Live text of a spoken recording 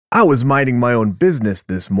I was minding my own business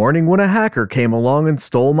this morning when a hacker came along and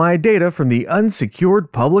stole my data from the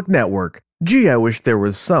unsecured public network. Gee, I wish there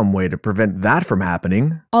was some way to prevent that from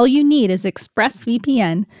happening. All you need is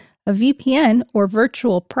ExpressVPN. A VPN, or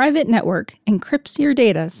virtual private network, encrypts your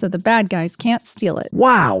data so the bad guys can't steal it.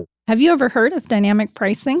 Wow! Have you ever heard of dynamic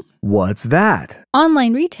pricing? What's that?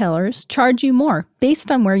 Online retailers charge you more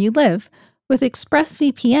based on where you live. With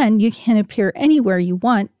ExpressVPN, you can appear anywhere you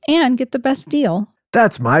want and get the best deal.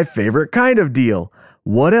 That's my favorite kind of deal.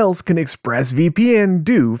 What else can ExpressVPN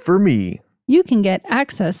do for me? You can get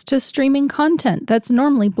access to streaming content that's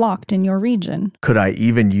normally blocked in your region. Could I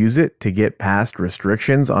even use it to get past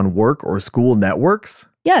restrictions on work or school networks?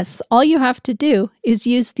 Yes, all you have to do is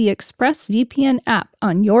use the ExpressVPN app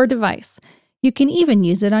on your device. You can even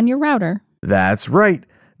use it on your router. That's right.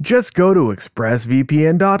 Just go to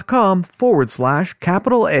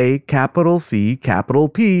expressvpn.com/A C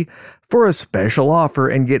for a special offer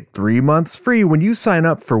and get 3 months free when you sign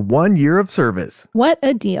up for 1 year of service. What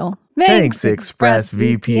a deal. Thanks,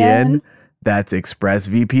 ExpressVPN. That's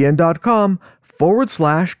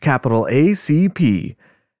expressvpn.com/ACP.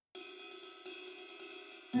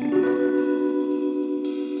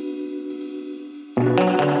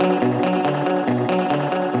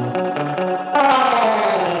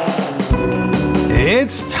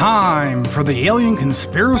 It's time for the Alien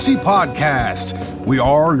Conspiracy Podcast. We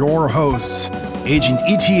are your hosts, Agent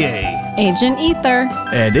ETA, Agent Ether,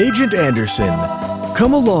 and Agent Anderson.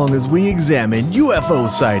 Come along as we examine UFO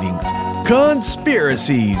sightings,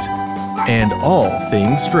 conspiracies, and all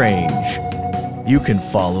things strange. You can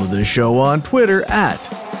follow the show on Twitter at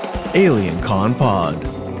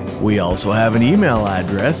AlienConPod. We also have an email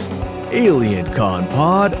address,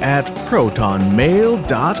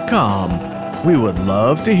 alienconpod@protonmail.com. We would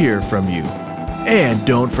love to hear from you. And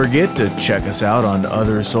don't forget to check us out on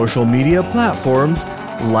other social media platforms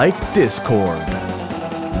like Discord.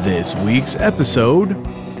 This week's episode,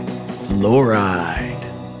 Fluoride.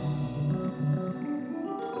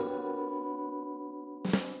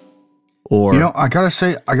 Or, I gotta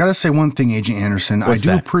say one thing, Agent Anderson. I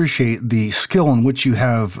do appreciate the skill in which you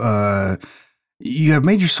have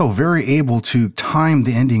made yourself very able to time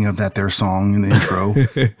the ending of that there song in the intro.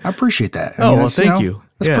 I appreciate that. Thank you.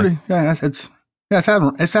 That's pretty. Yeah, it's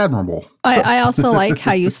admirable. I also like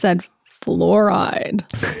how you said fluoride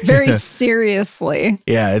very seriously.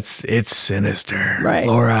 Yeah, it's sinister. Right.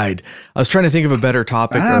 Fluoride. I was trying to think of a better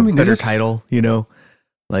topic or a better title,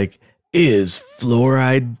 like, is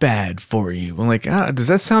fluoride bad for you? I'm like, does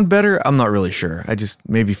that sound better? I'm not really sure.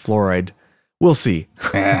 Maybe fluoride. We'll see.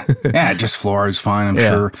 yeah, just fluoride's fine, I'm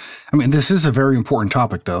sure. I mean, this is a very important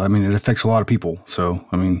topic, though. I mean, it affects a lot of people. So,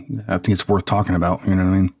 I mean, I think it's worth talking about. You know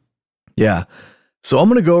what I mean? Yeah. So I'm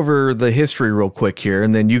going to go over the history real quick here,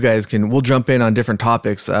 and then you guys we'll jump in on different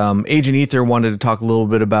topics. Agent Ether wanted to talk a little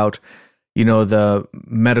bit about, the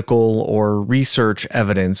medical or research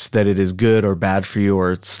evidence that it is good or bad for you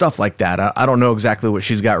or stuff like that. I don't know exactly what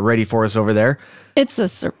she's got ready for us over there. It's a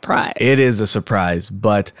surprise. It is a surprise,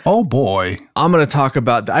 but oh boy, I'm going to talk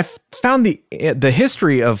about. I found the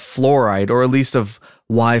history of fluoride, or at least of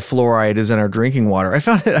why fluoride is in our drinking water. I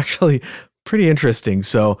found it actually pretty interesting.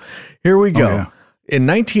 So here we go. Yeah. In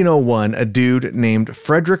 1901, a dude named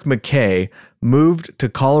Frederick McKay moved to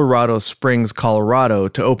Colorado Springs, Colorado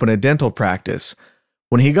to open a dental practice.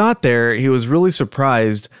 When he got there, he was really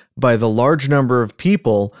surprised by the large number of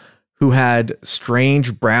people who had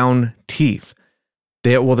strange brown teeth.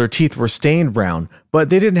 Their teeth were stained brown, but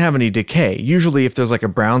they didn't have any decay. Usually if there's like a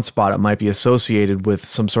brown spot, it might be associated with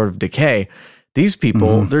some sort of decay. These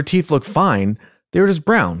people, their teeth look fine. They were just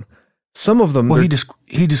brown. Some of them. Well, he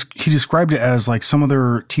described it as like some of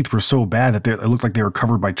their teeth were so bad that it looked like they were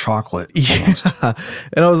covered by chocolate. Yeah,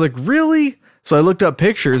 and I was like, really? So I looked up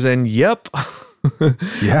pictures, and yep,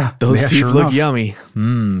 yeah, those teeth sure look enough. yummy.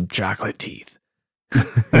 Chocolate teeth.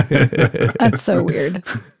 That's so weird.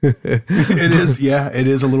 It is. Yeah, it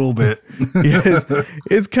is a little bit. Yeah,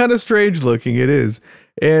 it's kind of strange looking. It is,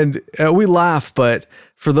 and we laugh, but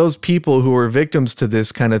for those people who are victims to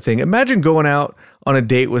this kind of thing, imagine going out on a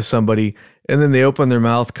date with somebody and then they open their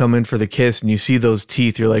mouth, come in for the kiss, and you see those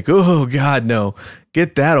teeth. You're like, oh God, no,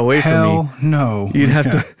 get that away from me. Hell no. You'd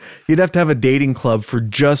have to have a dating club for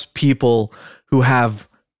just people who have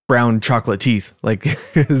brown chocolate teeth. Like,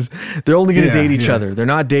 'cause they're only going to date each other. They're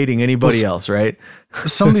not dating anybody else, right?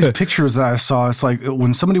 Some of these pictures that I saw, it's like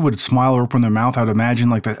when somebody would smile or open their mouth, I would imagine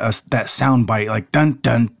like that sound bite, like dun,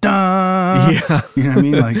 dun, dun. Yeah. You know what I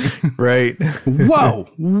mean? Like, right. Whoa.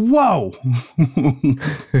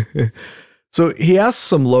 So he asked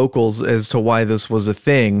some locals as to why this was a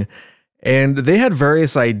thing. And they had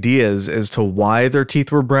various ideas as to why their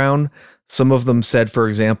teeth were brown. Some of them said, for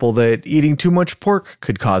example, that eating too much pork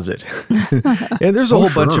could cause it. And there's a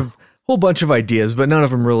whole bunch of ideas, but none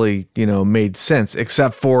of them really, made sense,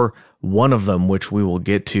 except for one of them, which we will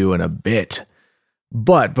get to in a bit.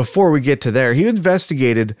 But before we get to there, he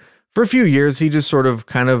investigated for a few years. He just sort of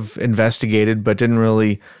kind of investigated, but didn't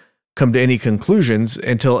really come to any conclusions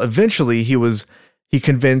until eventually he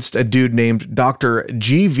convinced a dude named Dr.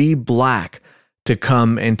 G.V. Black to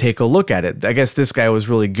come and take a look at it. I guess this guy was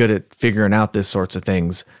really good at figuring out this sorts of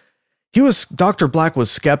things. Dr. Black was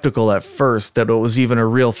skeptical at first that it was even a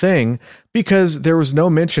real thing because there was no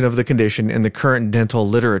mention of the condition in the current dental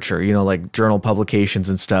literature, like journal publications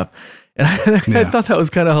and stuff. And I thought that was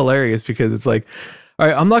kind of hilarious because it's like, all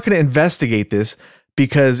right, I'm not going to investigate this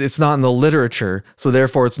because it's not in the literature, so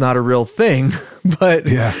therefore it's not a real thing. But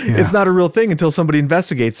it's not a real thing until somebody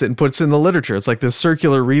investigates it and puts it in the literature. It's like this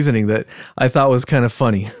circular reasoning that I thought was kind of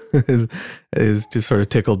funny. It just sort of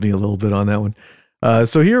tickled me a little bit on that one.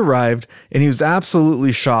 So he arrived, and he was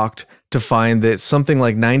absolutely shocked to find that something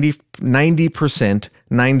like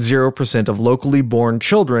 90% of locally born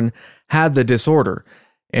children had the disorder.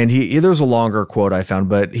 And there's a longer quote I found,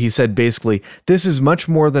 but he said basically, this is much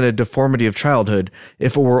more than a deformity of childhood.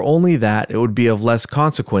 If it were only that, it would be of less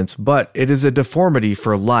consequence, but it is a deformity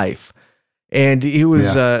for life. And he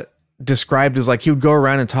was described as like, he would go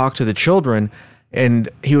around and talk to the children, and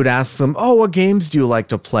he would ask them, oh, what games do you like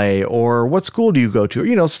to play? Or what school do you go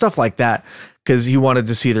to? Stuff like that, because he wanted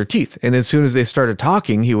to see their teeth. And as soon as they started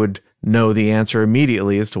talking, he would know the answer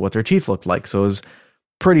immediately as to what their teeth looked like. So it was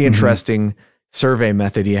pretty interesting survey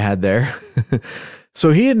method he had there.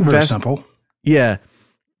 So he very simple. Yeah.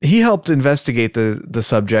 He helped investigate the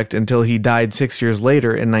subject until he died 6 years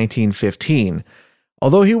later in 1915.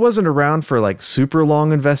 Although he wasn't around for like super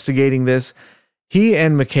long investigating this, he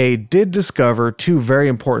and McKay did discover two very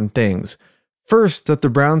important things. First, that the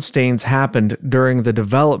brown stains happened during the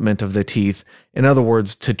development of the teeth, in other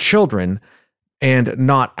words, to children, and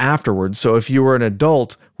not afterwards. So if you were an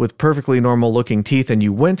adult with perfectly normal looking teeth and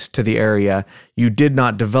you went to the area, you did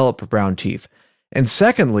not develop brown teeth. And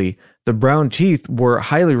secondly, the brown teeth were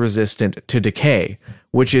highly resistant to decay,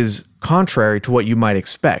 which is contrary to what you might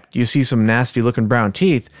expect. You see some nasty looking brown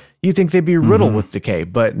teeth, you think they'd be riddled with decay,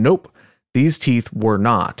 but nope, these teeth were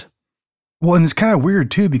not. Well, and it's kind of weird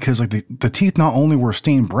too, because like the teeth not only were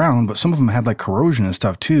stained brown, but some of them had like corrosion and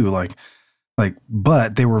stuff too,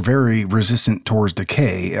 but they were very resistant towards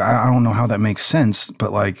decay. I don't know how that makes sense,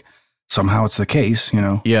 but like somehow it's the case,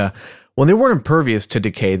 Yeah. Well, they weren't impervious to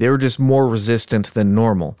decay. They were just more resistant than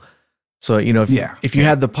normal. So, if you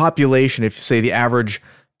had the population, if you say the average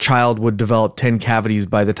child would develop 10 cavities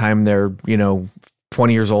by the time they're,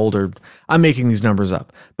 20 years old, or I'm making these numbers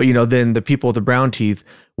up, but then the people with the brown teeth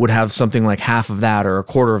would have something like half of that or a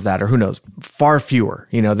quarter of that, or who knows, far fewer.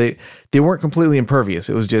 They weren't completely impervious.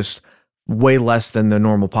 It was just way less than the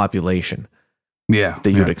normal population. That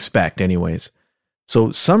you'd expect anyways.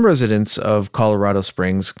 So some residents of Colorado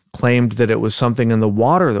Springs claimed that it was something in the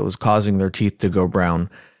water that was causing their teeth to go brown.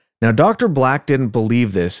 Now, Dr. Black didn't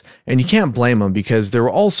believe this, and you can't blame him because there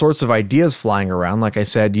were all sorts of ideas flying around. Like I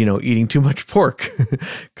said, eating too much pork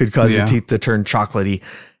could cause your teeth to turn chocolatey.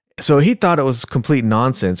 So he thought it was complete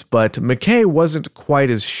nonsense, but McKay wasn't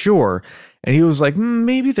quite as sure, and he was like,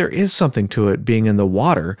 maybe there is something to it being in the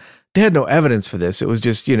water. They had no evidence for this. It was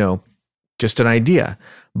just, just an idea.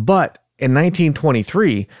 But in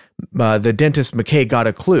 1923, the dentist McKay got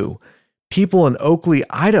a clue. People in Oakley,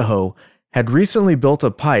 Idaho, had recently built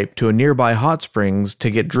a pipe to a nearby hot springs to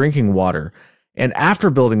get drinking water. And after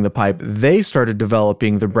building the pipe, they started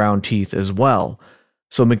developing the brown teeth as well.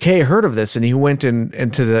 So McKay heard of this, and he went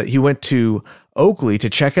to Oakley to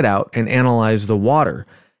check it out and analyze the water.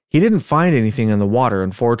 He didn't find anything in the water,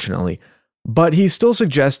 unfortunately, but he still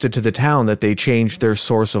suggested to the town that they change their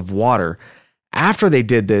source of water. After they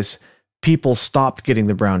did this, people stopped getting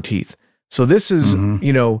the brown teeth. So this is,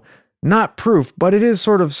 not proof, but it is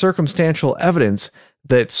sort of circumstantial evidence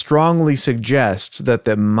that strongly suggests that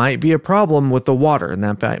there might be a problem with the water, and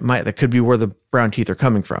that could be where the brown teeth are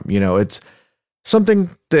coming from. It's something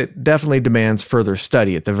that definitely demands further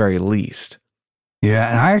study at the very least.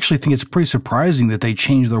 Yeah, and I actually think it's pretty surprising that they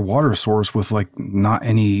changed their water source with like not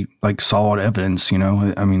any like solid evidence,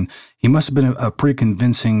 I mean, he must have been a pretty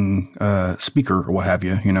convincing speaker or what have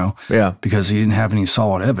you, Yeah. Because he didn't have any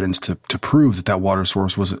solid evidence to prove that water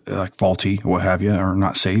source was like faulty or what have you, or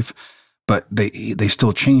not safe. But they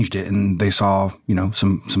still changed it, and they saw,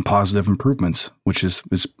 some positive improvements, which is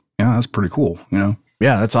that's pretty cool,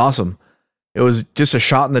 Yeah, that's awesome. It was just a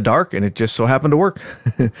shot in the dark, and it just so happened to work.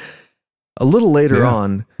 A little later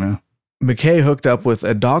on, McKay hooked up with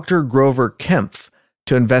a Dr. Grover Kempf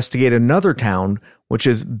to investigate another town, which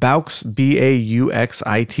is Bauxite,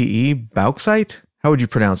 B-A-U-X-I-T-E, Bauxite? How would you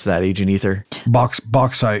pronounce that, Agent Ether? Bauxite.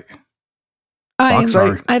 Bauxite?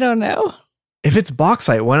 I don't know. If it's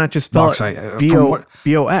bauxite, why not just spell Bauxite. it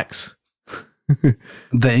B-O-X?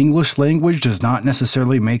 The English language does not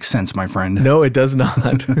necessarily make sense, my friend. No, it does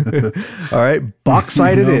not. All right,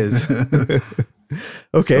 bauxite it is.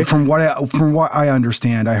 Okay. From what I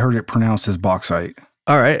understand, I heard it pronounced as bauxite.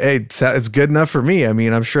 All right, hey, it's good enough for me. I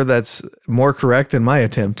mean, I'm sure that's more correct than my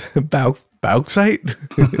attempt. Bauxite?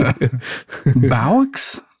 Baux?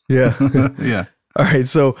 Yeah. Yeah. All right,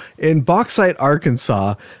 so in Bauxite,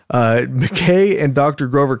 Arkansas, McKay and Dr.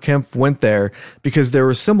 Grover Kempf went there because there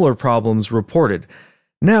were similar problems reported.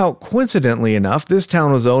 Now, coincidentally enough, this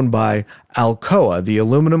town was owned by Alcoa, the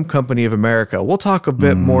Aluminum Company of America. We'll talk a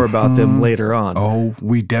bit more about them later on. Oh,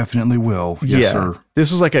 we definitely will. Yes, sir.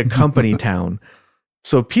 This was like a company town.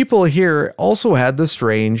 So people here also had the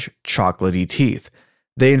strange chocolatey teeth.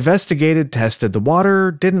 They investigated, tested the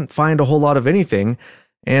water, didn't find a whole lot of anything,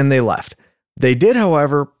 and they left. They did,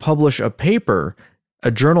 however, publish a paper,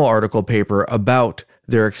 a journal article paper about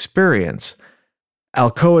their experience.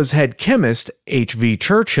 Alcoa's head chemist, H.V.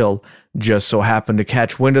 Churchill, just so happened to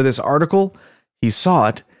catch wind of this article. He saw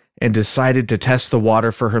it and decided to test the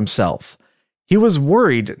water for himself. He was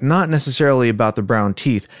worried, not necessarily about the brown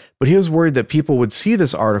teeth, but he was worried that people would see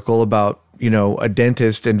this article about, a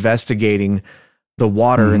dentist investigating the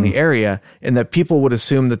water in the area, and that people would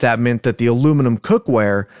assume that that meant that the aluminum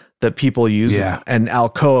cookware that people use, and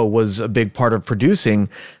Alcoa was a big part of producing,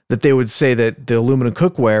 that they would say that the aluminum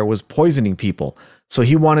cookware was poisoning people. So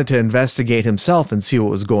he wanted to investigate himself and see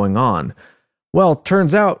what was going on. Well,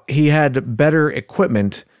 turns out he had better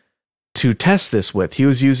equipment to test this with. He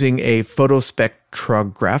was using a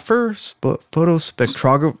photospectrographer,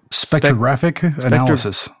 spectrographic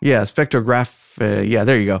analysis. Yeah, spectrograph. Yeah,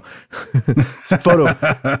 there you go.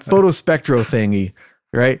 Photospectro thingy,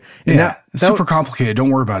 right? And that super complicated. Don't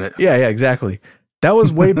worry about it. Yeah, exactly. That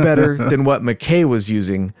was way better than what McKay was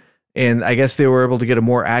using. And I guess they were able to get a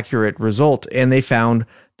more accurate result. And they found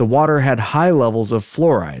the water had high levels of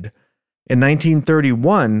fluoride. In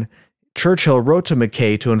 1931, Churchill wrote to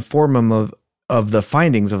McKay to inform him of the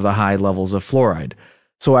findings of the high levels of fluoride.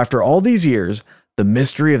 So after all these years, the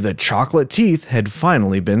mystery of the chocolate teeth had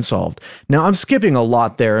finally been solved. Now, I'm skipping a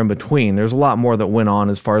lot there in between. There's a lot more that went on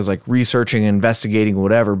as far as like researching, investigating,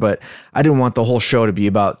 whatever, but I didn't want the whole show to be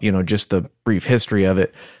about, just the brief history of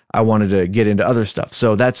it. I wanted to get into other stuff.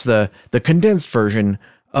 So that's the condensed version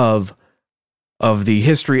of the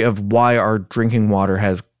history of why our drinking water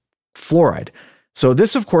has fluoride. So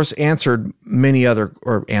this, of course, this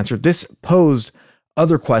posed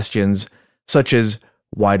other questions, such as,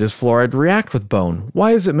 why does fluoride react with bone?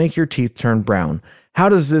 Why does it make your teeth turn brown? How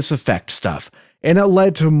does this affect stuff? And it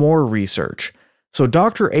led to more research. So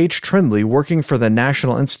Dr. H. Trindley, working for the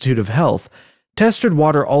National Institute of Health, tested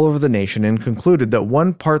water all over the nation and concluded that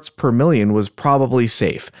 1 parts per million was probably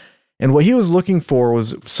safe. And what he was looking for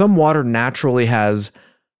was some water naturally has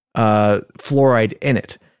fluoride in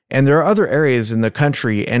it. And there are other areas in the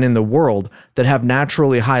country and in the world that have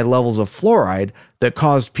naturally high levels of fluoride that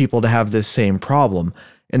caused people to have this same problem.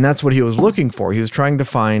 And that's what he was looking for. He was trying to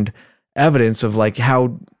find evidence of like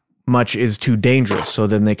how much is too dangerous, so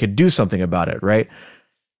then they could do something about it, right?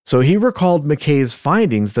 So he recalled McKay's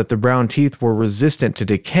findings that the brown teeth were resistant to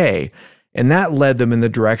decay, and that led them in the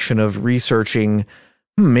direction of researching,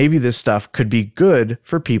 maybe this stuff could be good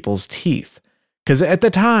for people's teeth. Because at the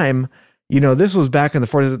time, this was back in the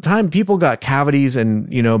 40s. At the time, people got cavities and,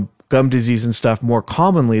 gum disease and stuff more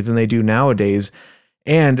commonly than they do nowadays.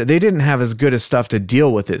 And they didn't have as good as stuff to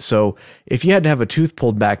deal with it. So if you had to have a tooth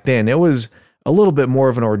pulled back then, it was a little bit more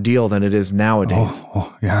of an ordeal than it is nowadays.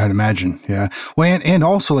 Oh yeah, I'd imagine. Yeah. Well, and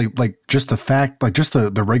also like just the fact, like just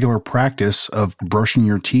the regular practice of brushing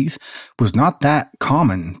your teeth was not that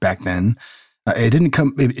common back then. It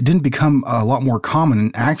didn't become a lot more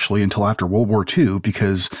common actually until after World War II,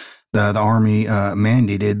 because the Army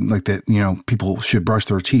mandated like that, people should brush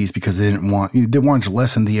their teeth because they wanted to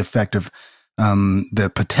lessen the effect of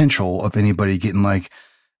the potential of anybody getting like,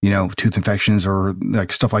 tooth infections or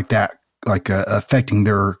like stuff like that, like affecting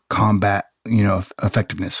their combat,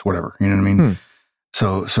 effectiveness, whatever, you know what I mean?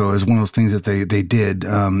 So it was one of those things that they did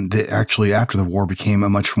that actually after the war became a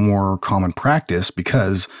much more common practice,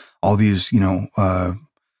 because all these,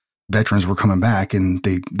 veterans were coming back and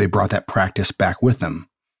they brought that practice back with them.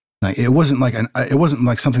 Like it wasn't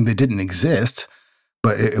like something that didn't exist,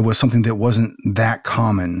 but it was something that wasn't that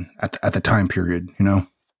common at the time period,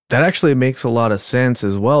 That actually makes a lot of sense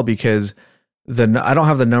as well, because I don't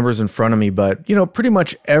have the numbers in front of me, but pretty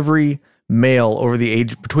much every male over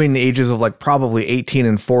between the ages of like probably 18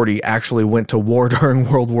 and 40 actually went to war during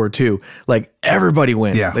World War II. Like everybody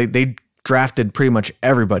went. Yeah. They drafted pretty much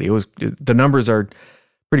everybody. The numbers are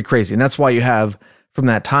pretty crazy. And that's why you have, from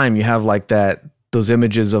that time, you have like those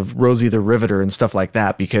images of Rosie the Riveter and stuff like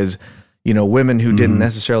that, because, women who didn't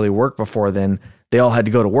necessarily work before then, they all had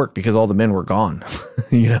to go to work because all the men were gone,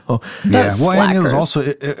 Yeah. Well, and it was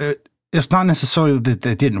also, it's not necessarily that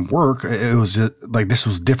it didn't work. It was like, this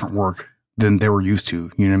was different work than they were used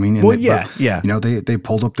to, you know what I mean? And they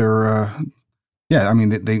pulled up their, I mean,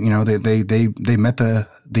 they met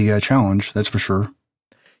the challenge, that's for sure.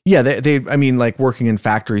 Yeah. I mean, like working in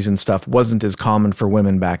factories and stuff wasn't as common for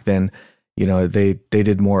women back then. They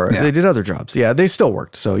did more, they did other jobs. Yeah. They still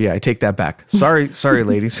worked. So yeah, I take that back. Sorry,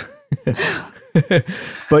 ladies.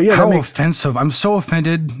 But yeah, how offensive. I'm so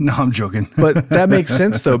offended. No, I'm joking. But that makes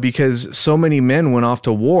sense though, because so many men went off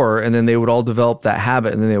to war and then they would all develop that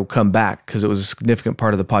habit and then they would come back because it was a significant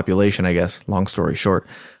part of the population, I guess, long story short.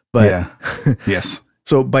 But yes.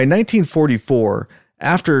 So by 1944,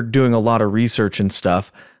 after doing a lot of research and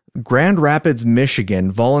stuff, Grand Rapids,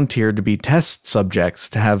 Michigan volunteered to be test subjects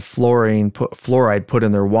to have fluoride put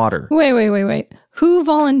in their water. Wait. Who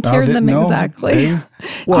volunteered them exactly? Did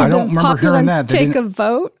I don't remember hearing that. Take a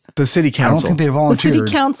vote? The city council. I don't think they volunteered. The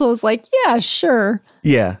city council is like, yeah, sure.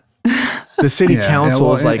 Yeah. The city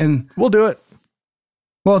council is like, we'll do it.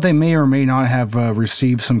 Well, they may or may not have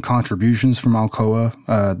received some contributions from Alcoa.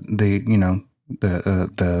 The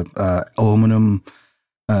aluminum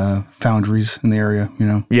foundries in the area,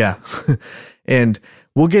 Yeah. And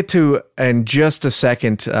we'll get to in just a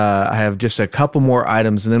second. I have just a couple more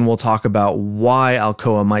items and then we'll talk about why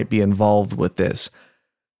Alcoa might be involved with this.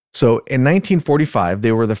 So in 1945,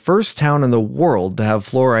 they were the first town in the world to have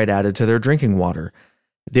fluoride added to their drinking water.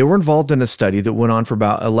 They were involved in a study that went on for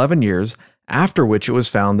about 11 years, after which it was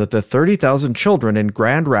found that the 30,000 children in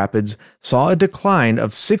Grand Rapids saw a decline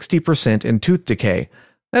of 60% in tooth decay.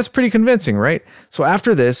 That's pretty convincing, right? So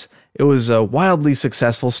after this, it was a wildly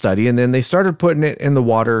successful study, and then they started putting it in the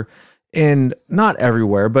water in not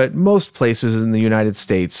everywhere, but most places in the United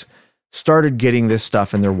States started getting this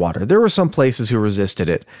stuff in their water. There were some places who resisted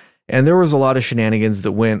it, and there was a lot of shenanigans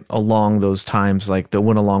that went along those times, like that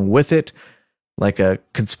went along with it, like a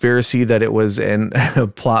conspiracy that it was a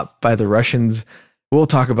plot by the Russians. We'll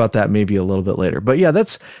talk about that maybe a little bit later. But yeah,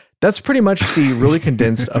 that's pretty much the really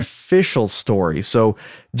condensed official story. So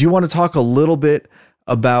do you want to talk a little bit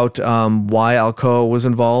about why Alcoa was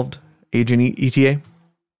involved, Agent ETA?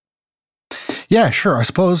 Yeah, sure. I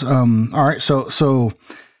suppose. All right. So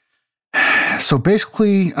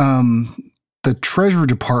basically, the Treasury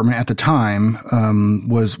Department at the time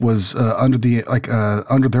was under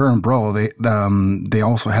under their umbrella. They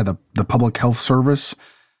also had the Public Health Service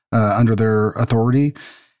under their authority,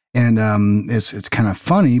 and it's kind of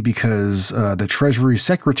funny because the Treasury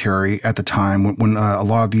Secretary at the time, when a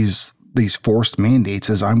lot of these forced mandates,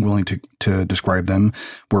 as I'm willing to describe them,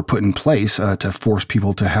 were put in place to force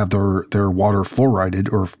people to have their water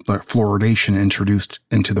fluorided or fluoridation introduced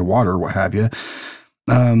into the water, what have you.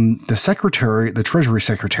 The Treasury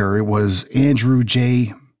Secretary was Andrew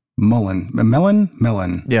J. Mellon.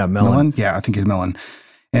 Yeah, Mellon. Yeah, I think it's Mellon.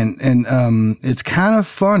 And it's kind of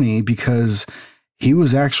funny because he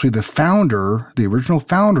was actually the original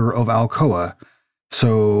founder of Alcoa.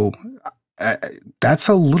 So that's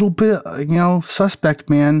a little bit, suspect,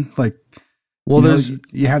 man. Like, well,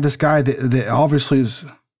 you have this guy that obviously is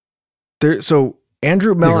there. So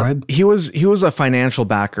Andrew Mellon, he was a financial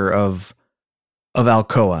backer of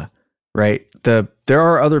Alcoa, right? There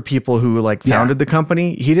are other people who founded the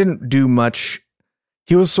company. He didn't do much.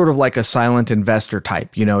 He was sort of like a silent investor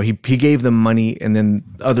type. He gave them money and then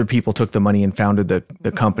other people took the money and founded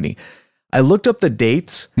the company. I looked up the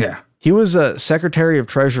dates. Yeah. He was a Secretary of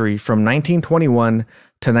Treasury from 1921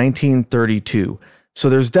 to 1932. So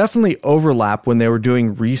there's definitely overlap when they were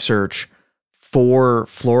doing research for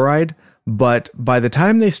fluoride. But by the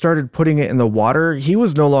time they started putting it in the water, he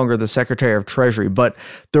was no longer the Secretary of Treasury. But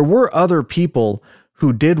there were other people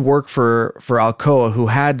who did work for Alcoa who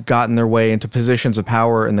had gotten their way into positions of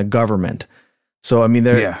power in the government. So, I mean,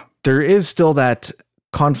 there is still that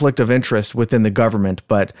conflict of interest within the government.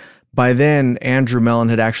 But by then, Andrew Mellon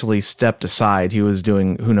had actually stepped aside. He was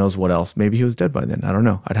doing who knows what else. Maybe he was dead by then. I don't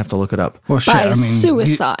know. I'd have to look it up. Well, shit,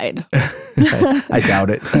 suicide. I doubt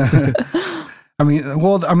it.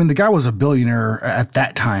 The guy was a billionaire at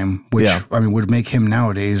that time, which would make him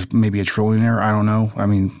nowadays maybe a trillionaire. I don't know. I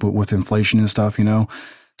mean, but with inflation and stuff,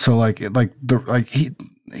 So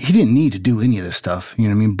he didn't need to do any of this stuff, you know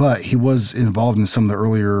what I mean? But he was involved in some of the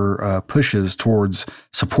earlier pushes towards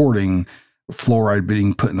supporting fluoride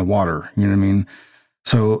being put in the water, you know what I mean?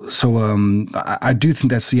 So I do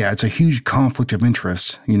think that's, it's a huge conflict of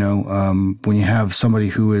interest, you know, when you have somebody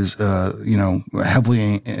who is, you know,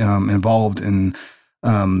 heavily involved in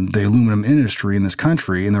the aluminum industry in this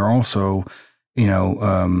country, and they're also, you know,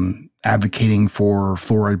 advocating for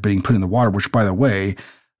fluoride being put in the water, which, by the way,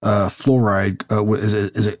 fluoride,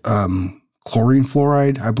 is it chlorine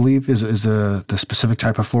fluoride, I believe, is the specific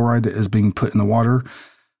type of fluoride that is being put in the water.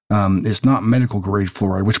 It's not medical grade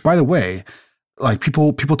fluoride, which, by the way, like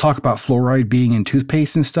people talk about fluoride being in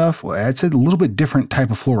toothpaste and stuff. Well, it's a little bit different type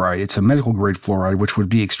of fluoride. It's a medical grade fluoride, which would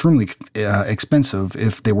be extremely expensive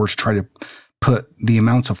if they were to try to put the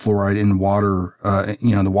amounts of fluoride in water,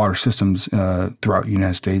 you know, the water systems throughout the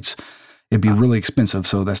United States. It'd be really expensive.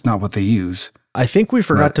 So that's not what they use. I think we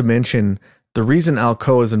forgot to mention the reason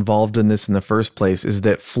Alcoa is involved in this in the first place is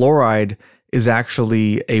that fluoride is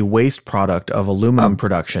actually a waste product of aluminum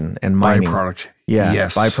production and mining. Byproduct. Yeah,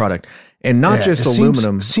 yes. Byproduct. And not just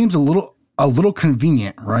aluminum. Seems a little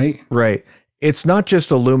convenient, right? Right. It's not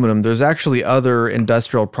just aluminum. There's actually other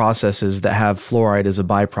industrial processes that have fluoride as a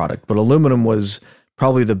byproduct, but aluminum was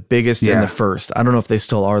probably the biggest and the first. I don't know if they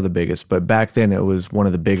still are the biggest, but back then it was one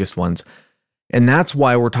of the biggest ones. And that's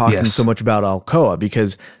why we're talking so much about Alcoa,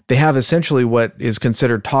 because they have essentially what is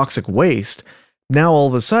considered toxic waste. Now, all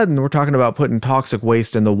of a sudden, we're talking about putting toxic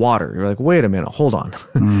waste in the water. You're like, wait a minute, hold on.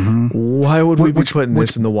 Mm-hmm. Why would we be putting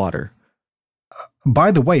this in the water?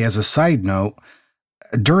 By the way, as a side note,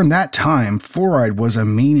 during that time, fluoride was a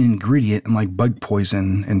main ingredient in like bug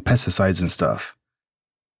poison and pesticides and stuff.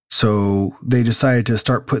 So they decided to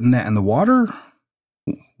start putting that in the water.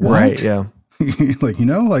 What? Right, yeah. Like, you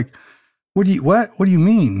know, like, what do you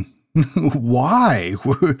mean? Why?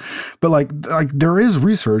 But like there is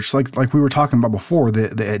research, like we were talking about before,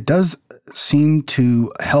 that it does seem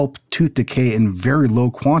to help tooth decay in very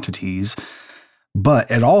low quantities, but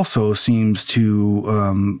it also seems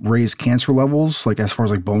to raise cancer levels, like as far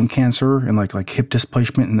as like bone cancer and like hip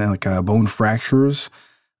displacement and like bone fractures.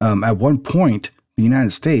 At one point, the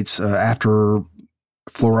United States, after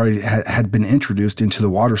fluoride had been introduced into the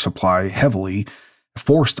water supply heavily,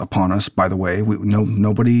 forced upon us, by the way,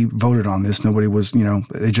 nobody voted on this. Nobody was, you know,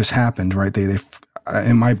 it just happened, right? They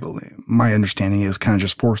in my understanding, is kind of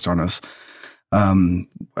just forced on us.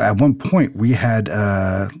 At one point we had,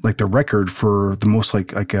 like the record for the most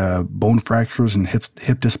like bone fractures and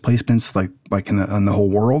hip displacements, like in the whole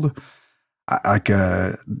world.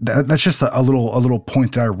 That's just a little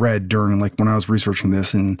point that I read during like when I was researching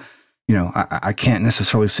this, and you know, I can't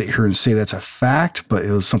necessarily sit here and say that's a fact, but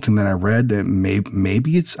it was something that I read.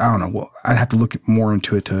 Maybe it's, I don't know. Well, I'd have to look more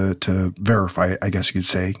into it to verify it, I guess you could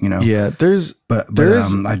say, you know. Yeah,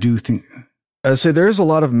 I do think. So there's a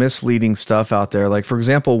lot of misleading stuff out there. Like, for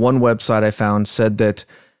example, one website I found said that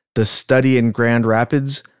the study in Grand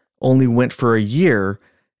Rapids only went for a year,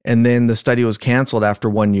 and then the study was canceled after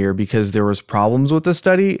 1 year because there was problems with the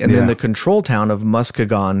study. And then the control town of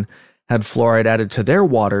Muskegon had fluoride added to their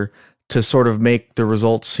water to sort of make the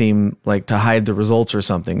results seem like to hide the results or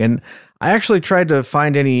something. And I actually tried to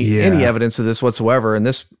find any evidence of this whatsoever. And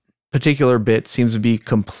this particular bit seems to be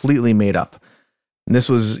completely made up. And this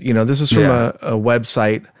was, you know, this is from a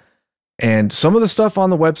website, and some of the stuff on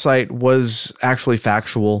the website was actually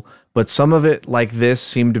factual, but some of it, like this,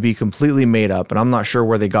 seemed to be completely made up. And I'm not sure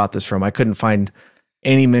where they got this from. I couldn't find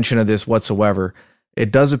any mention of this whatsoever.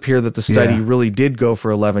 It does appear that the study really did go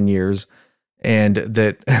for 11 years, and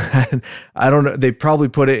that I don't know, they probably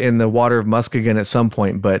put it in the water of Muskegon at some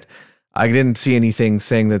point, but I didn't see anything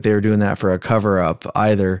saying that they were doing that for a cover up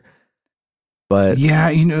either. But yeah,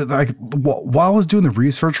 you know, like while I was doing the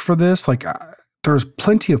research for this, like there's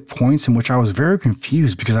plenty of points in which I was very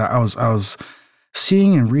confused because I was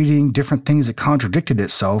seeing and reading different things that contradicted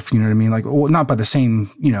itself. You know what I mean? Like, well, not by the same,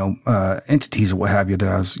 you know, entities or what have you that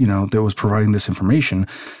I was, you know, that was providing this information,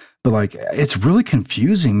 but like, it's really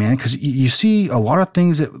confusing, man. Cause you see a lot of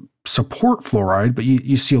things that support fluoride, but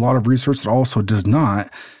you see a lot of research that also does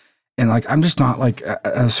not. And like, I'm just not like at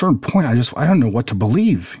a certain point, I don't know what to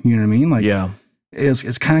believe. You know what I mean? Like, yeah.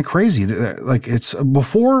 It's kind of crazy. Like it's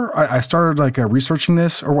before I started like researching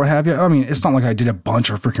this or what have you. I mean, it's not like I did a bunch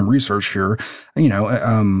of freaking research here. You know,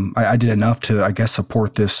 I did enough to, I guess,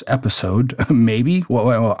 support this episode. Maybe.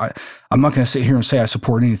 Well, I'm not going to sit here and say I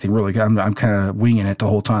support anything really. I'm kind of winging it the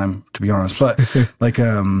whole time, to be honest. But like,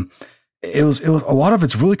 it was a lot of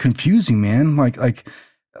it's really confusing, man. Like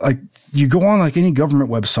like you go on like any government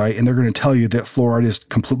website and they're going to tell you that fluoride is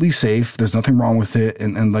completely safe. There's nothing wrong with it.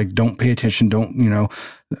 And like, don't pay attention. Don't,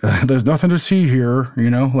 there's nothing to see here,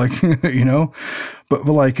 like, but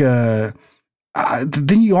like,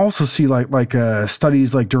 then you also see like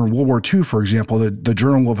studies like during World War II, for example, the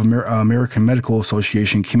Journal of American Medical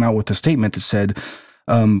Association came out with a statement that said,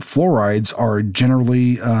 fluorides are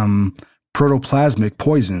generally, protoplasmic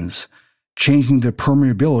poisons, changing the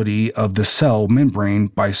permeability of the cell membrane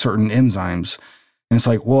by certain enzymes. And it's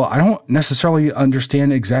like, well, I don't necessarily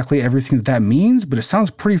understand exactly everything that means, but it sounds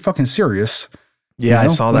pretty fucking serious. Yeah, I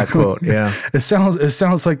saw that quote. Yeah. It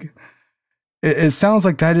sounds like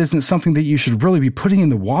that isn't something that you should really be putting in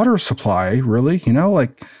the water supply, really,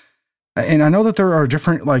 like, and I know that there are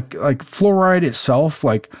different, like fluoride itself,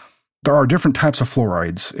 like there are different types of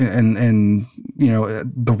fluorides and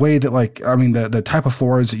the way that the type of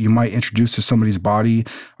fluorides that you might introduce to somebody's body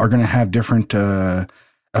are going to have different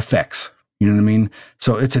effects. You know what I mean?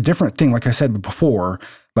 So it's a different thing. Like I said before,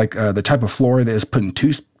 like the type of fluoride that is put in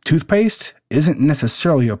toothpaste isn't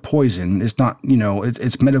necessarily a poison. It's not,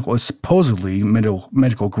 it's medical. It's supposedly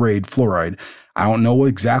medical grade fluoride. I don't know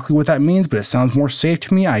exactly what that means, but it sounds more safe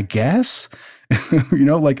to me, I guess.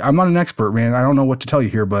 Like I'm not an expert, man. I don't know what to tell you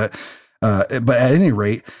here, but at any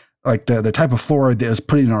rate, like the type of fluoride that is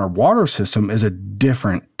put in our water system is a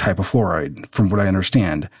different type of fluoride from what I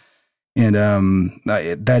understand. And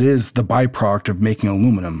that is the byproduct of making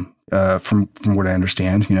aluminum, from what I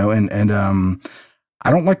understand, and I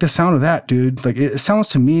don't like the sound of that, dude. Like it sounds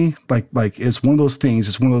to me like it's one of those things.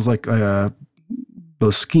 It's one of those like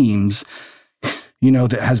those schemes,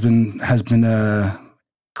 that has been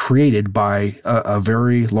created by a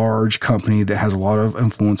very large company that has a lot of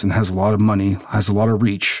influence and has a lot of money, has a lot of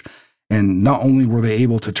reach. And not only were they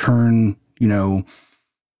able to turn,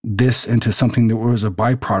 this into something that was a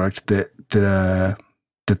byproduct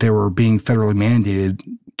that they were being federally mandated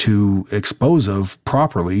to expose of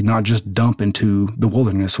properly, not just dump into the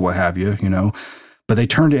wilderness or what have you, but they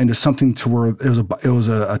turned it into something to where it was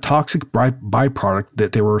a toxic byproduct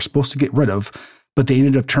that they were supposed to get rid of, but they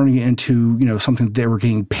ended up turning it into, something that they were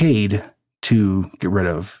getting paid to get rid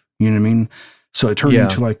of. You know what I mean? So it turned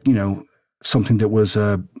into like, something that was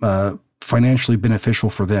financially beneficial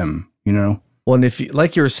for them, Well, and if you,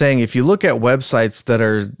 like you were saying, if you look at websites that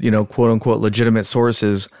are, quote unquote, legitimate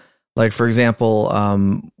sources, like for example,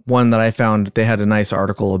 one that I found, they had a nice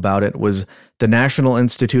article about it, was the National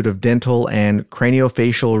Institute of Dental and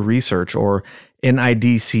Craniofacial Research, or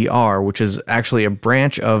NIDCR, which is actually a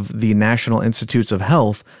branch of the National Institutes of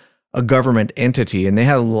Health, a government entity. And they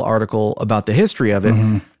had a little article about the history of it.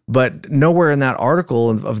 Mm-hmm. But nowhere in that article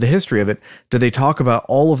of the history of it do they talk about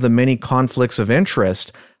all of the many conflicts of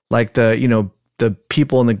interest, like the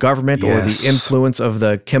people in the government or the influence of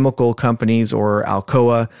the chemical companies or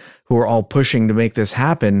Alcoa, who are all pushing to make this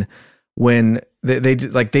happen, when they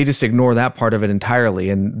just ignore that part of it entirely.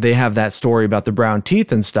 And they have that story about the brown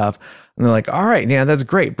teeth and stuff. And they're like, all right, yeah, that's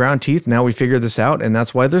great. Brown teeth. Now we figured this out. And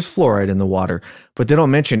that's why there's fluoride in the water. But they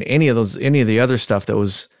don't mention any of the other stuff that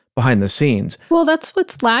was behind the scenes. Well, that's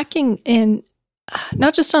what's lacking in,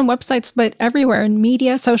 not just on websites, but everywhere in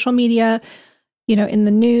media, social media, in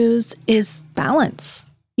the news, is balance.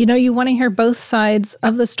 You want to hear both sides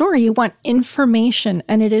of the story. You want information,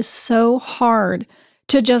 and it is so hard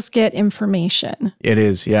to just get information. It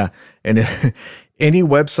is, yeah. And any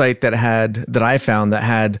website that I found that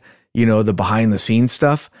had, the behind the scenes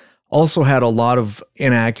stuff also had a lot of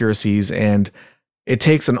inaccuracies, and it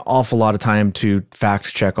takes an awful lot of time to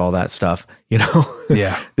fact check all that stuff.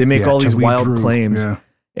 Yeah. They make all these wild claims. Yeah.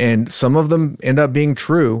 And some of them end up being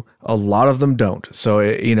true. A lot of them don't. So,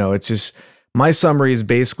 it's just, my summary is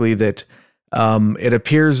basically that it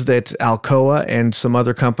appears that Alcoa and some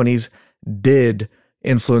other companies did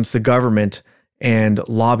influence the government and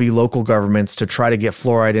lobby local governments to try to get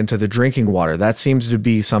fluoride into the drinking water. That seems to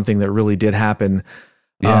be something that really did happen.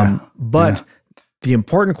 But the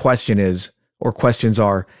important question questions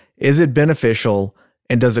are, is it beneficial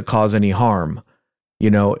and does it cause any harm?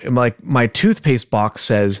 Like my toothpaste box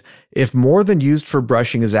says, if more than used for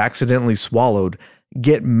brushing is accidentally swallowed,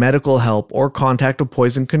 get medical help or contact a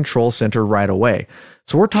poison control center right away.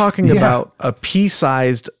 So we're talking about a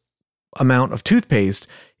pea-sized amount of toothpaste.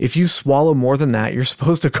 If you swallow more than that, you're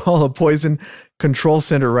supposed to call a poison control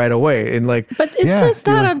center right away. And but it says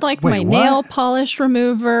that on my nail polish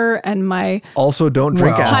remover and my also don't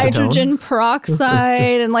drink acetone. Hydrogen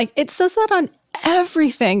peroxide, and it says that on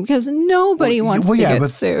everything because nobody wants to get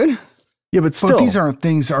sued. Yeah, but still, these aren't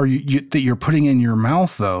things that you're putting in your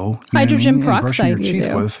mouth, though. Hydrogen peroxide, you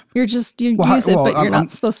do. With. You use it, but you're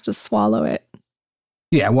not supposed to swallow it.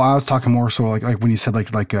 Yeah, well, I was talking more so like when you said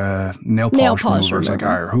like nail polish remover. It's like,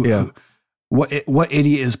 all right, what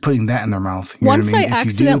idiot is putting that in their mouth? You once know what I mean? I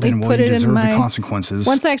accidentally if you do, then put you it deserve in my the consequences.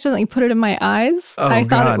 Once I accidentally put it in my eyes, I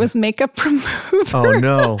thought it was makeup remover. Oh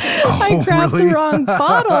no! I grabbed the wrong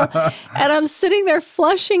bottle, and I'm sitting there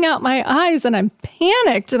flushing out my eyes, and I'm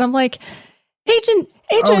panicked, and I'm like, Agent,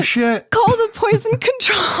 oh, shit. Call the poison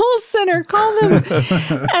control center. Call them.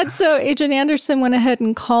 And so Agent Anderson went ahead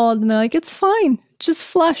and called, and they're like, it's fine. Just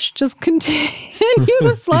flush. Just continue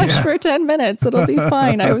to flush for 10 minutes. It'll be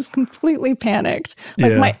fine. I was completely panicked.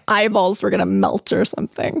 Like my eyeballs were going to melt or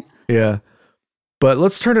something. Yeah. But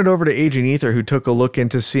let's turn it over to Agent Ether, who took a look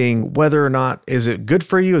into seeing whether or not, is it good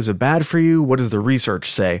for you? Is it bad for you? What does the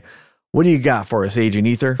research say? What do you got for us, Agent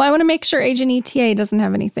Ether? Well, I want to make sure Agent ETA doesn't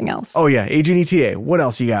have anything else. Oh, yeah. Agent ETA. What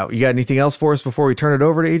else you got? You got anything else for us before we turn it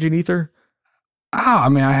over to Agent Ether? I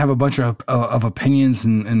mean, I have a bunch of opinions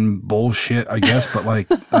and bullshit, I guess, but like,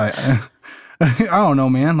 I don't know,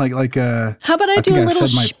 man. How about I do a little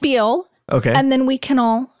spiel? Okay. And then we can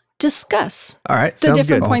all discuss. All right. The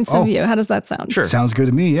different points of view. How does that sound? Sure. Sounds good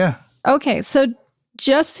to me. Yeah. Okay. So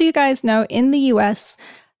just so you guys know, in the U.S.,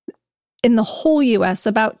 in the whole U.S.,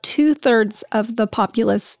 about 2/3 of the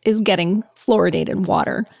populace is getting fluoridated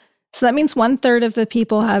water. So that means 1/3 of the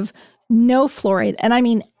people have no fluoride. And I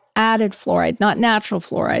mean added fluoride, not natural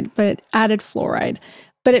fluoride, but added fluoride.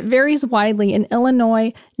 But it varies widely. In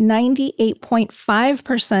Illinois,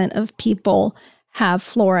 98.5% of people have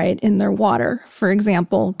fluoride in their water, for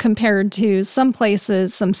example, compared to some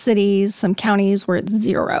places, some cities, some counties where it's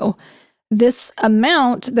 0. This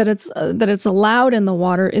amount that it's allowed in the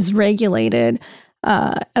water is regulated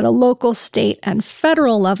at a local, state, and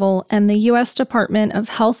federal level, and the U.S. Department of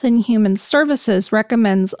Health and Human Services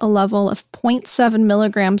recommends a level of 0.7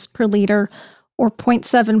 milligrams per liter or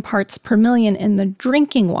 0.7 parts per million in the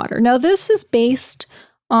drinking water. Now, this is based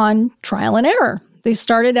on trial and error. They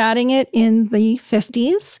started adding it in the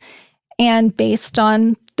 50s, and based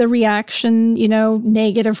on the reaction,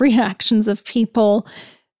 negative reactions of people,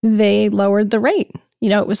 they lowered the rate.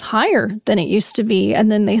 It was higher than it used to be.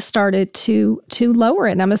 And then they started to lower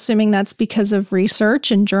it. And I'm assuming that's because of research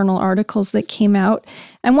and journal articles that came out.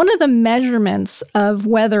 And one of the measurements of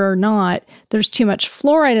whether or not there's too much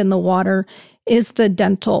fluoride in the water is the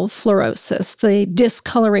dental fluorosis, the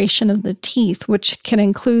discoloration of the teeth, which can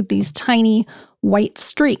include these tiny white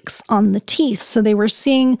streaks on the teeth. So they were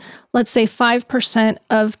seeing, let's say 5%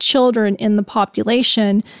 of children in the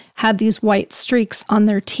population had these white streaks on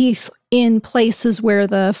their teeth in places where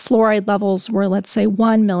the fluoride levels were, let's say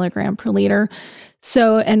 1 milligram per liter.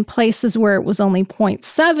 So in places where it was only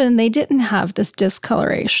 0.7, they didn't have this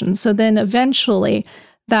discoloration. So then eventually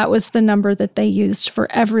that was the number that they used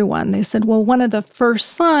for everyone. They said, well, one of the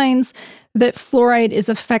first signs that fluoride is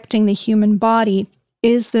affecting the human body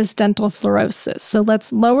is this dental fluorosis. So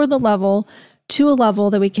let's lower the level to a level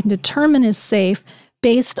that we can determine is safe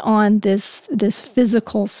based on this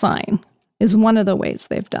physical sign is one of the ways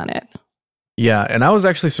they've done it. Yeah, and I was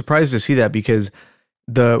actually surprised to see that because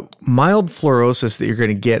the mild fluorosis that you're going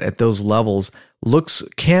to get at those levels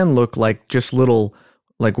can look like just little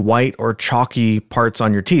like white or chalky parts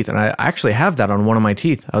on your teeth. And I actually have that on one of my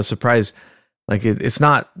teeth. I was surprised. Like it's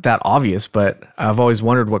not that obvious, but I've always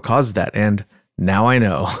wondered what caused that. And now I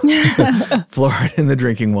know. Fluoride in the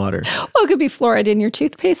drinking water. Well, it could be fluoride in your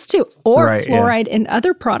toothpaste too, or fluoride in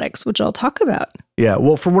other products, which I'll talk about. Yeah.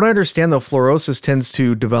 Well, from what I understand, though, fluorosis tends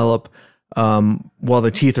to develop while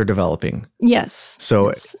the teeth are developing. Yes.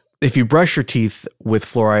 So if you brush your teeth with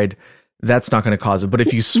fluoride, that's not going to cause it. But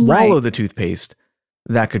if you swallow the toothpaste,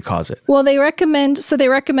 that could cause it. Well, they recommend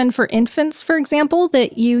for infants, for example,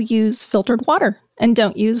 that you use filtered water and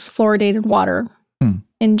don't use fluoridated water.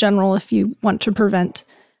 In general, if you want to prevent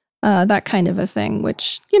that kind of a thing,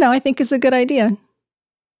 which, I think is a good idea.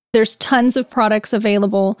 There's tons of products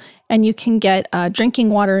available, and you can get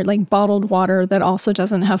drinking water, like bottled water, that also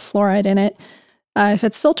doesn't have fluoride in it if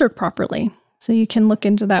it's filtered properly. So you can look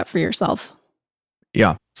into that for yourself.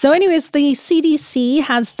 Yeah. So anyways, the CDC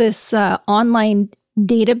has this online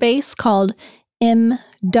database called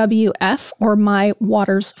MWF, or My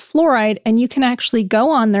Water's Fluoride, and you can actually go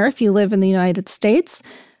on there if you live in the United States,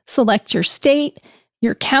 select your state,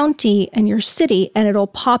 your county, and your city, and it'll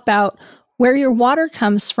pop out where your water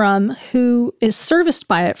comes from, who is serviced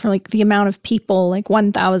by it, for like the amount of people, like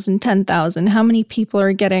 1,000, 10,000, how many people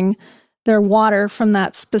are getting their water from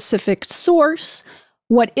that specific source,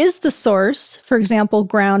 what is the source, for example,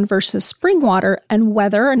 ground versus spring water, and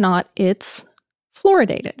whether or not it's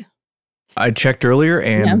fluoridated. I checked earlier,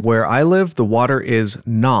 and where I live, the water is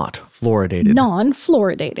not fluoridated.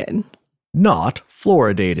 Non-fluoridated. not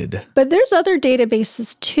fluoridated. But there's other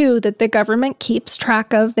databases too that the government keeps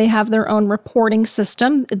track of. They have their own reporting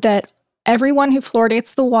system that everyone who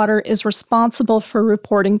fluoridates the water is responsible for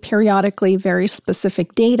reporting periodically very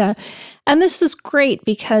specific data. And this is great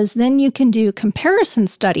because then you can do comparison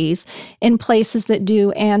studies in places that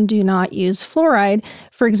do and do not use fluoride.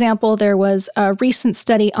 For example, there was a recent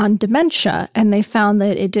study on dementia, and they found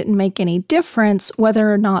that it didn't make any difference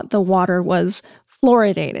whether or not the water was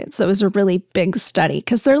fluoridated. So it was a really big study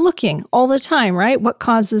because they're looking all the time, right? What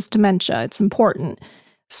causes dementia? It's important.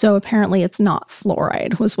 So apparently it's not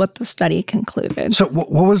fluoride, was what the study concluded. So what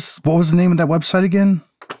was the name of that website again?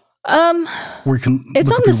 Where you can it's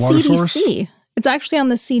look on up the your water CDC. source? It's actually on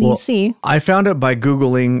the CDC. Well, I found it by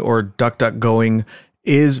Googling or DuckDuckGoing,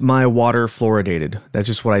 is my water fluoridated? That's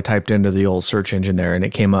just what I typed into the old search engine there, and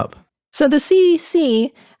it came up. So the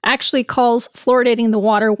CDC actually calls fluoridating the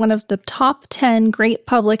water one of the top 10 great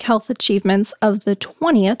public health achievements of the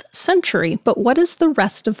 20th century. But what does the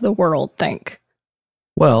rest of the world think?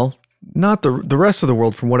 Well, not the rest of the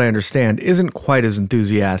world, from what I understand, isn't quite as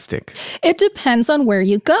enthusiastic. It depends on where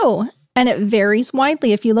you go, and it varies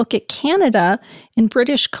widely. If you look at Canada, in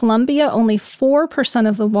British Columbia, only 4%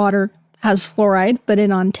 of the water has fluoride, but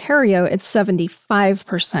in Ontario, it's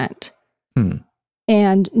 75%.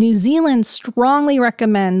 And New Zealand strongly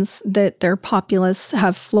recommends that their populace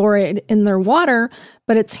have fluoride in their water,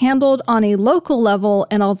 but it's handled on a local level,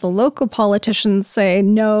 and all the local politicians say,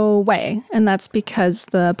 no way. And that's because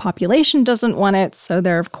the population doesn't want it, so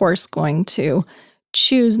they're, of course, going to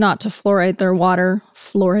choose not to fluoridate their water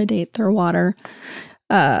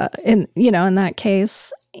in that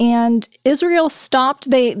case. And Israel stopped.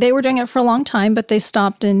 They were doing it for a long time, but they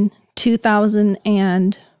stopped in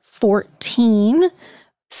 2014.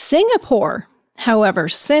 Singapore, however,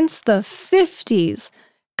 since the 50s,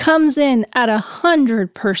 comes in at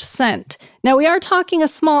 100%. Now, we are talking a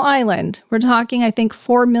small island. We're talking, I think,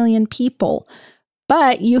 4 million people.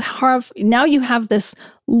 But you have this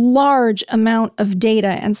large amount of data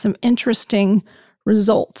and some interesting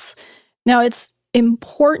results. Now, it's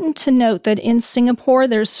important to note that in Singapore,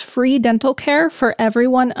 there's free dental care for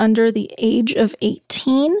everyone under the age of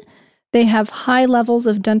 18. They have high levels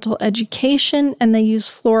of dental education, and they use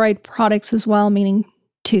fluoride products as well, meaning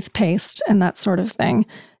toothpaste and that sort of thing,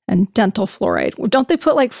 and dental fluoride. Don't they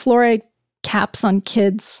put like fluoride caps on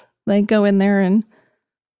kids? They go in there and...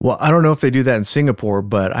 Well, I don't know if they do that in Singapore,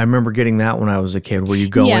 but I remember getting that when I was a kid, where you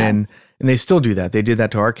go in, and they still do that. They did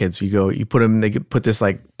that to our kids. You put them, they put this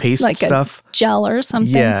like paste like stuff. A gel or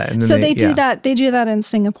something. Yeah. And then so they do that. They do that in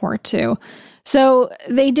Singapore too. So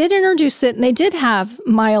they did introduce it, and they did have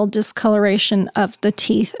mild discoloration of the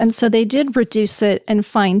teeth. And so they did reduce it and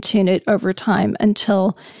fine tune it over time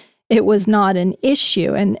until it was not an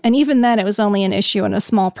issue. And even then, it was only an issue in a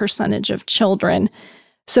small percentage of children.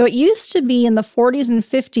 So it used to be in the 40s and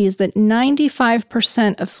 50s that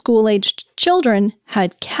 95% of school-aged children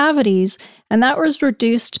had cavities, and that was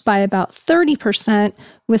reduced by about 30%,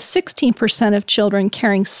 with 16% of children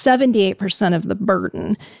carrying 78% of the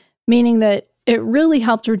burden, meaning that it really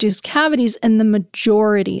helped reduce cavities in the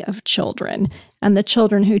majority of children. And the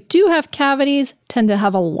children who do have cavities tend to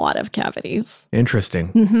have a lot of cavities.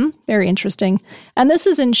 Interesting. Very interesting. And this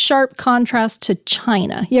is in sharp contrast to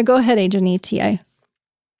China. Yeah, go ahead, Agent ETA.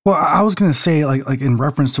 Well, I was going to say, like in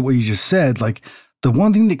reference to what you just said, like the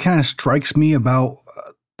one thing that kind of strikes me about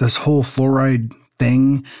this whole fluoride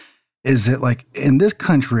thing is that, like, in this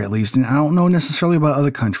country at least, and I don't know necessarily about other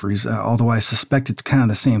countries, although I suspect it's kind of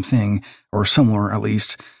the same thing or similar at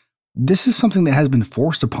least, this is something that has been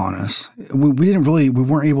forced upon us. We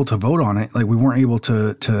weren't able to vote on it. Like, we weren't able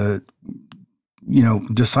to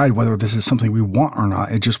decide whether this is something we want or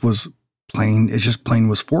not. It just was plain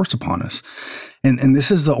was forced upon us. And this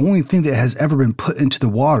is the only thing that has ever been put into the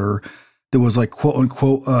water that was like, quote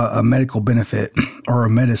unquote, a medical benefit or a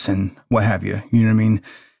medicine, what have you. You know what I mean?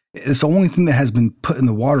 It's the only thing that has been put in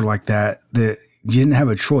the water like that you didn't have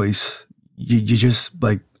a choice. You just,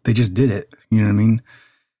 like, they just did it. You know what I mean?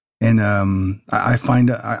 And I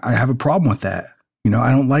find I have a problem with that. You know,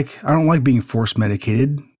 I don't like being force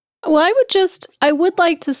medicated. Well, I would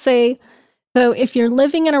like to say, though, if you're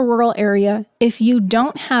living in a rural area, if you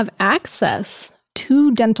don't have access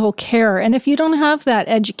to dental care, and if you don't have that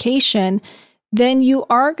education, then you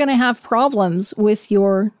are going to have problems with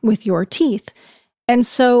your teeth. And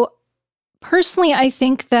so personally, I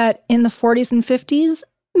think that in the 40s and 50s,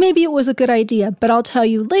 maybe it was a good idea, but I'll tell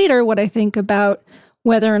you later what I think about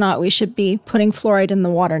whether or not we should be putting fluoride in the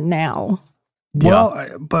water now. Well,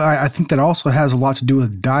 but I think that also has a lot to do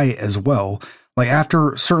with diet as well. like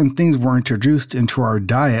after certain things were introduced into our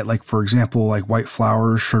diet, like for example, like white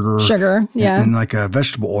flour, sugar, and like a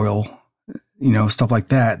vegetable oil, stuff like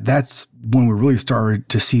that. That's when we really started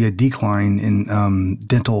to see a decline in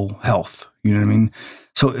dental health. You know what I mean?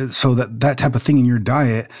 So that type of thing in your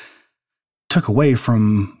diet took away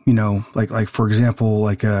from, like for example,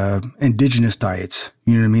 like indigenous diets.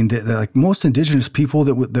 You know what I mean? Like most indigenous people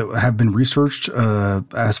that have been researched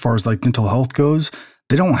as far as like dental health goes,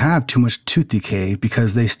 they don't have too much tooth decay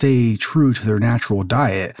because they stay true to their natural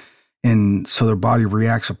diet. And so their body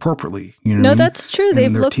reacts appropriately. No, that's true. And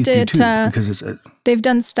they've looked at, they've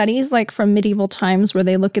done studies like from medieval times where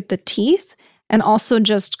they look at the teeth. And also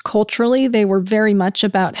just culturally, they were very much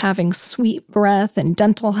about having sweet breath and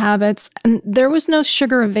dental habits. And there was no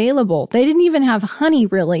sugar available. They didn't even have honey,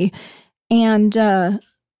 really. And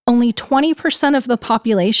only 20% of the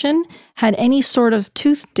population had any sort of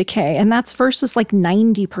tooth decay. And that's versus like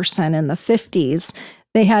 90% in the 50s.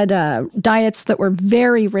 They had diets that were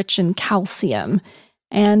very rich in calcium.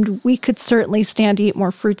 And we could certainly stand to eat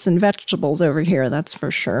more fruits and vegetables over here, that's for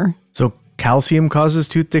sure. So calcium causes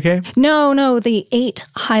tooth decay? No, the 8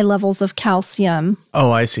 high levels of calcium.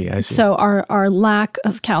 Oh, I see. So our lack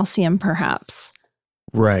of calcium, perhaps,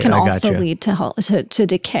 can also lead to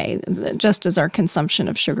decay, just as our consumption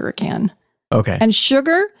of sugar can. Okay. And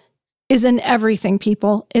sugar is in everything,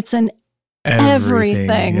 people. It's in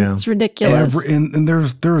everything. Yeah. It's ridiculous. And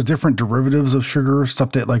there's different derivatives of sugar,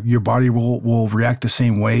 stuff that like your body will react the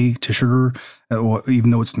same way to sugar, even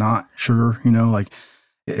though it's not sugar.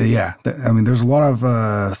 Yeah, I mean, there's a lot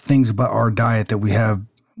of things about our diet that we have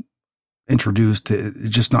introduced that it's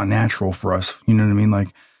just not natural for us. You know what I mean? Like,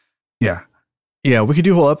 yeah. Yeah, we could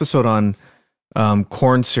do a whole episode on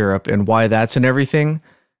corn syrup and why that's in everything.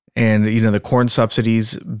 And, the corn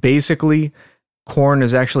subsidies. Basically, corn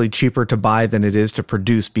is actually cheaper to buy than it is to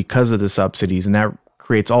produce because of the subsidies. And that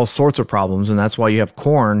creates all sorts of problems. And that's why you have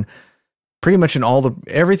corn pretty much in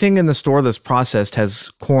everything in the store that's processed has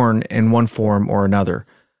corn in one form or another,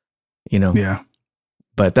 Yeah.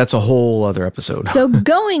 But that's a whole other episode. So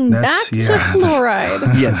going back to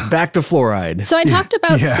fluoride. Yes, back to fluoride. So I talked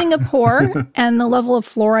about Singapore and the level of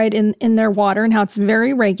fluoride in their water and how it's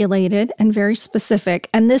very regulated and very specific.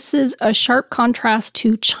 And this is a sharp contrast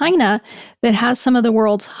to China that has some of the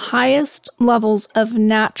world's highest levels of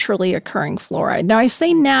naturally occurring fluoride. Now I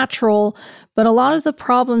say natural, but a lot of the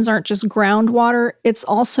problems aren't just groundwater. It's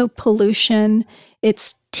also pollution.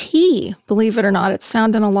 It's tea, believe it or not. It's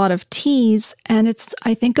found in a lot of teas, and it's,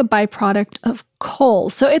 I think, a byproduct of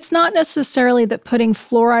coal. So it's not necessarily that putting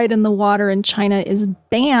fluoride in the water in China is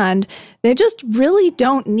banned. They just really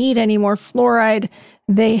don't need any more fluoride.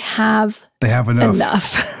 They have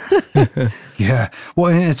enough. Yeah.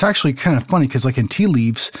 Well, and it's actually kind of funny because like in tea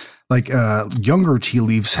leaves, like younger tea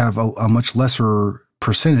leaves have a much lesser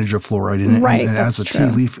percentage of fluoride in it. Right. And as the tea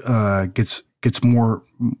leaf gets more,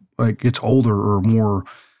 like gets older or more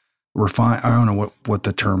refined, I don't know what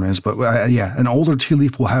the term is, but an older tea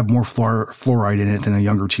leaf will have more fluoride in it than a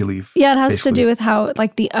younger tea leaf. Yeah, it has to do with how,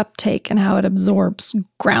 like the uptake and how it absorbs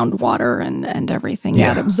groundwater and everything.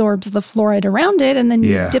 Yeah, it absorbs the fluoride around it, and then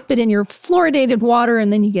you dip it in your fluoridated water,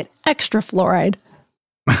 and then you get extra fluoride.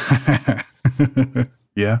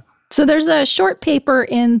 Yeah. So there's a short paper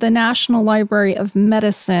in the National Library of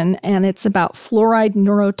Medicine, and it's about fluoride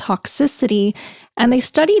neurotoxicity. And they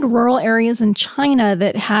studied rural areas in China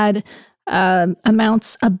that had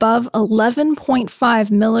amounts above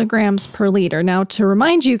 11.5 milligrams per liter. Now, to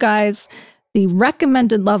remind you guys, the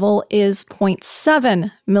recommended level is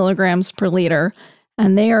 0.7 milligrams per liter,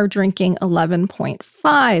 and they are drinking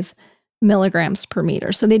 11.5 milligrams per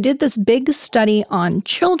meter. So they did this big study on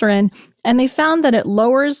children, and they found that it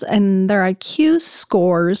lowers in their IQ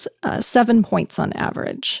scores 7 points on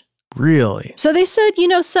average. Really? So they said,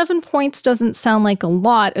 7 points doesn't sound like a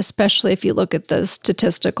lot, especially if you look at the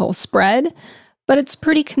statistical spread, but it's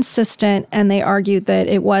pretty consistent. And they argued that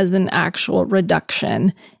it was an actual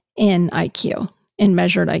reduction in IQ, in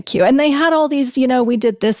measured IQ. And they had all these, we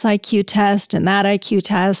did this IQ test and that IQ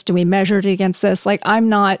test, and we measured it against this. Like,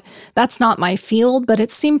 that's not my field, but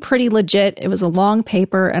it seemed pretty legit. It was a long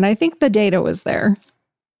paper, and I think the data was there.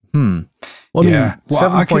 Well, yeah. I mean,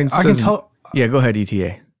 7 points. I can tell. Yeah, go ahead,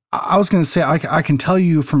 ETA. I was going to say, I can tell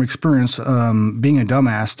you from experience, being a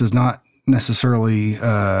dumbass does not necessarily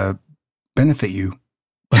benefit you.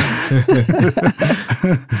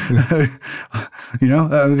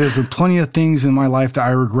 There's been plenty of things in my life that I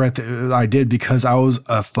regret that I did because I was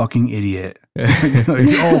a fucking idiot.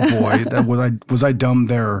 Oh boy, was I dumb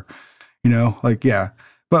there?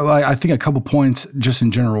 But I think a couple points just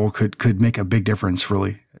in general could make a big difference,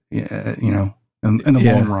 really. In the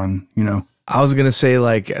long run. I was going to say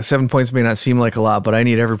like 7 points may not seem like a lot, but I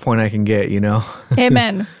need every point I can get, you know?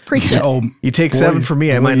 Amen. Preach it. Oh, You take 7 from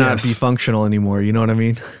me, I might not be functional anymore. You know what I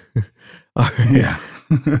mean? All right. Yeah.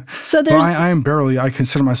 So there's, I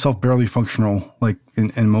consider myself barely functional, like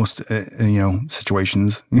in most,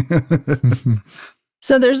 situations.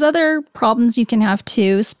 So there's other problems you can have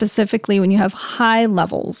too, specifically when you have high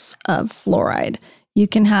levels of fluoride. You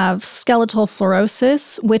can have skeletal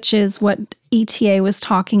fluorosis, which is what ETA was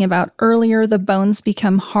talking about earlier. The bones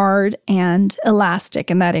become hard and elastic,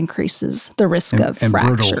 and that increases the risk of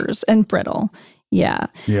fractures and brittle. Yeah.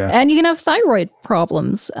 And you can have thyroid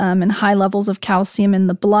problems and high levels of calcium in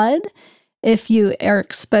the blood. If you are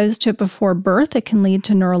exposed to it before birth, it can lead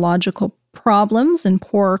to neurological problems and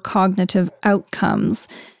poor cognitive outcomes.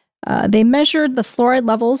 They measured the fluoride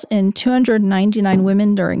levels in 299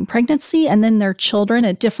 women during pregnancy and then their children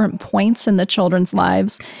at different points in the children's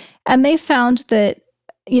lives. And they found that,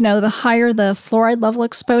 the higher the fluoride level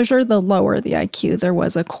exposure, the lower the IQ. There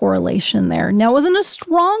was a correlation there. Now, it wasn't a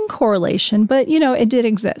strong correlation, but, it did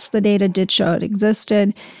exist. The data did show it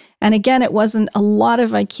existed. And again, it wasn't a lot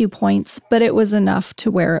of IQ points, but it was enough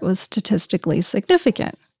to where it was statistically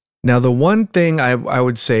significant. Now, the one thing I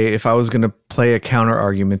would say, if I was going to play a counter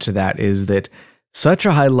argument to that, is that such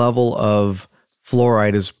a high level of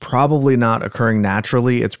fluoride is probably not occurring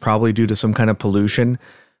naturally. It's probably due to some kind of pollution.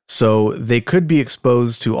 So they could be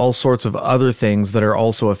exposed to all sorts of other things that are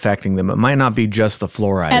also affecting them. It might not be just the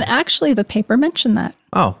fluoride. And actually, the paper mentioned that.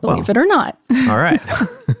 Oh, well. Believe it or not. All right.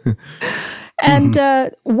 And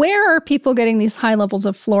where are people getting these high levels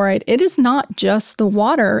of fluoride? It is not just the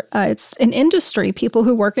water. It's in industry. People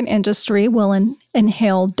who work in industry will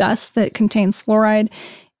inhale dust that contains fluoride.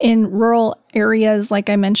 In rural areas, like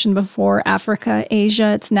I mentioned before, Africa, Asia,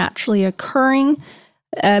 it's naturally occurring.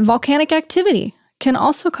 Volcanic activity can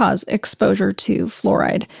also cause exposure to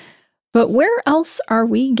fluoride. But where else are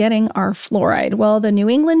we getting our fluoride? Well, the New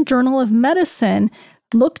England Journal of Medicine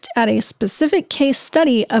looked at a specific case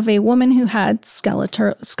study of a woman who had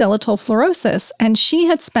skeletal fluorosis, and she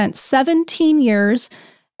had spent 17 years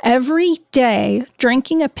every day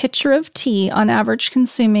drinking a pitcher of tea, on average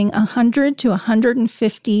consuming 100 to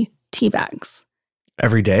 150 tea bags.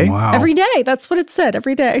 Every day? Wow. Every day. That's what it said,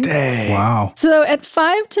 every day. Dang. Wow. So at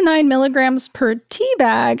 5 to 9 milligrams per tea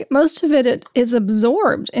bag, most of it is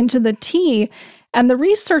absorbed into the tea. And the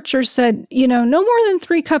researchers said, no more than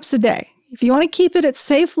 3 cups a day. If you want to keep it at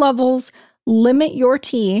safe levels, limit your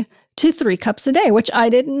tea to 3 cups a day, which I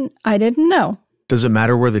didn't know. Does it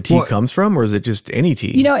matter where the tea comes from, or is it just any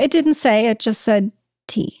tea? It didn't say. It just said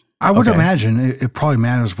tea. I would imagine it probably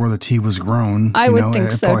matters where the tea was grown. I would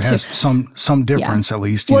think so, probably has some difference at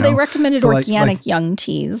least. Well, they recommended organic young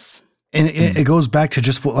teas. And it goes back to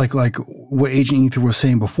just what Agent Ether was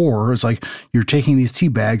saying before. It's like you're taking these tea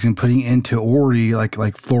bags and putting into already like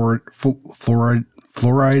fluoride.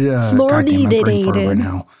 Goddamn, I'm brain fart right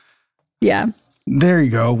now. Yeah. There you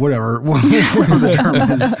go. Whatever the term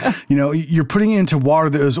is. You're putting it into water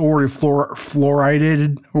that is already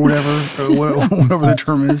fluoridated or whatever the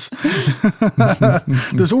term is.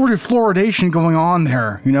 There's already fluoridation going on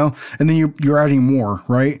there, and then you're adding more,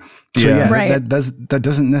 right? So right. that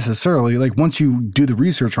doesn't necessarily, like, once you do the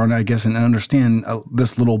research on it, I guess, and understand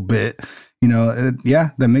this little bit,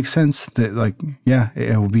 that makes sense. That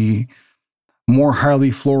it will be more highly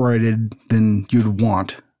fluoridated than you'd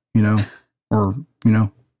want,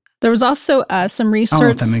 There was also some research. I don't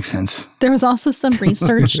know if that makes sense. There was also some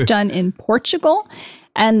research done in Portugal,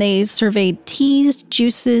 and they surveyed teas,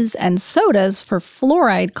 juices, and sodas for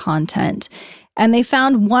fluoride content. And they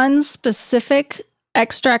found one specific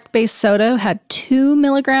extract-based soda had 2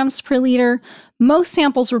 milligrams per liter. Most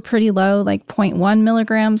samples were pretty low, like 0.1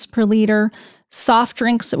 milligrams per liter. Soft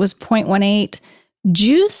drinks, it was 0.18.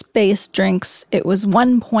 Juice-based drinks, it was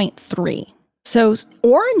 1.3. So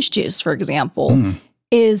orange juice, for example,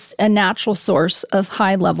 is a natural source of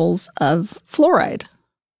high levels of fluoride.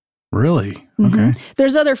 Really? Mm-hmm. Okay.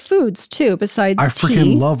 There's other foods, too, besides tea. I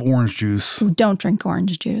freaking love orange juice. Don't drink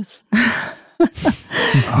orange juice.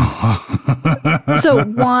 So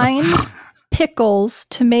wine, pickles,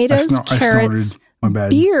 tomatoes, carrots,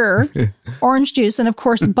 beer, orange juice, and of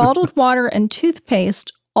course, bottled water and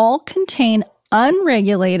toothpaste all contain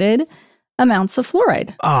unregulated amounts of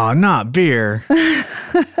fluoride. Oh, not beer.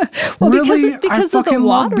 Well, really? because of the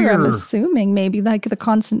water, I'm assuming maybe like the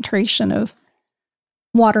concentration of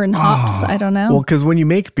water and hops. I don't know. Well, because when you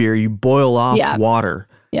make beer, you boil off water.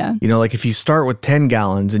 Yeah. Like if you start with 10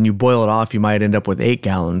 gallons and you boil it off, you might end up with 8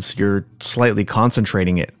 gallons. You're slightly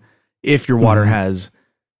concentrating it if your water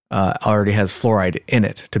already has fluoride in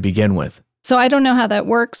it to begin with. So I don't know how that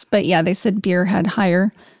works, but yeah, they said beer had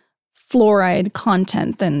higher fluoride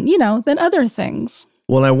content than other things.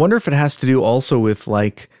 Well, I wonder if it has to do also with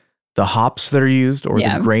like the hops that are used or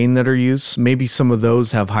the grain that are used. Maybe some of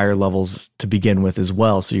those have higher levels to begin with as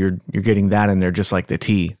well. So you're getting that in there just like the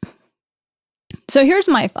tea. So here's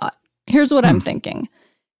my thought. Here's what I'm thinking.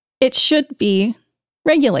 It should be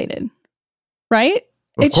regulated, right?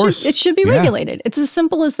 Of course. It should be regulated. It's as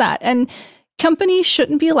simple as that. And companies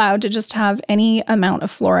shouldn't be allowed to just have any amount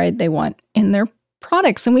of fluoride they want in their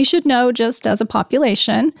products. And we should know, just as a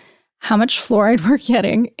population, how much fluoride we're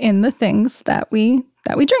getting in the things that we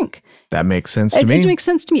drink. That makes sense to me. It makes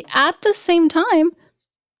sense to me. At the same time,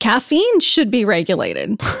 caffeine should be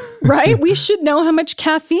regulated, right? We should know how much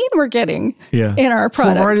caffeine we're getting in our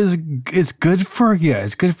products. Fluoride is good for you.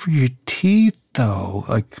 It's good for your teeth, though.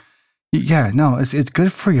 Like, it's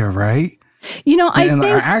good for you, right?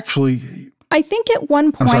 I think at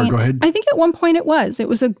one point, I'm sorry, go ahead. I think at one point it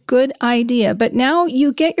was a good idea, but now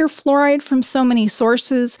you get your fluoride from so many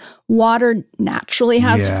sources. Water naturally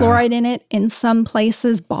has fluoride in it. In some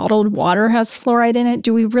places, bottled water has fluoride in it.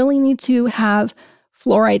 Do we really need to have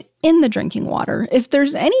fluoride in the drinking water? If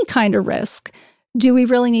there's any kind of risk, do we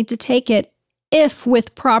really need to take it if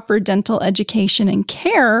with proper dental education and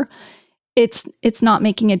care, it's not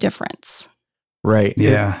making a difference? Right.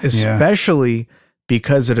 Yeah. Especially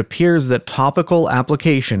because it appears that topical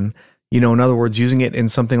application, in other words, using it in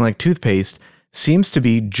something like toothpaste, seems to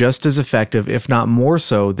be just as effective, if not more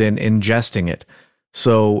so, than ingesting it.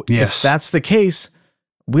 So if that's the case,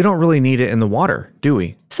 we don't really need it in the water, do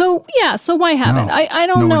we? So why haven't? No. I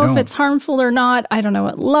don't know if it's harmful or not. I don't know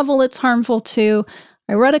what level it's harmful to.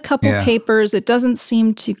 I read a couple papers. It doesn't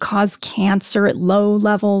seem to cause cancer at low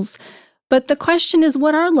levels. But the question is,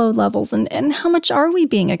 what are low levels and how much are we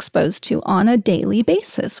being exposed to on a daily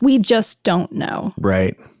basis? We just don't know.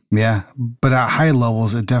 Right. Yeah. But at high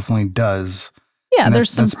levels, it definitely does. Yeah,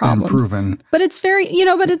 there's some problems. Been proven. But it's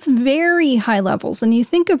very high levels. And you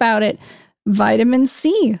think about it, vitamin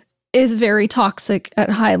C is very toxic at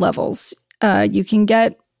high levels. You can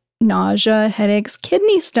get nausea, headaches,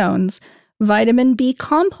 kidney stones. Vitamin B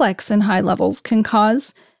complex in high levels can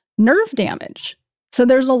cause nerve damage. So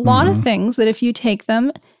there's a lot of things that if you take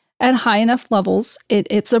them at high enough levels,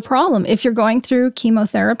 it's a problem. If you're going through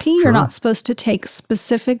chemotherapy, you're not supposed to take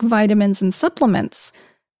specific vitamins and supplements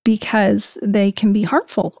because they can be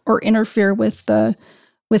harmful or interfere with the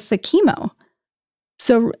chemo.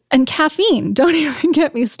 So, and caffeine, don't even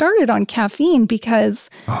get me started on caffeine because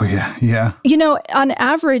on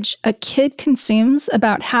average, a kid consumes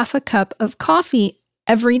about half a cup of coffee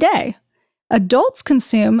every day. Adults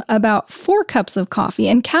consume about 4 cups of coffee,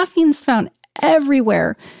 and caffeine's found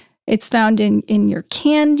everywhere. It's found in your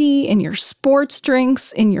candy, in your sports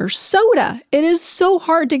drinks, in your soda. It is so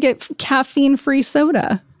hard to get caffeine-free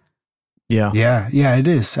soda. Yeah, it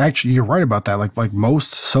is. Actually, you're right about that. Like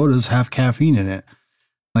most sodas have caffeine in it.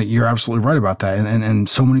 Like you're absolutely right about that. And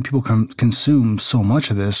so many people consume so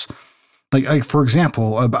much of this. Like for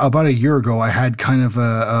example, about a year ago, I had kind of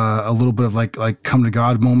a little bit of like come to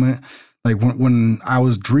God moment. Like when I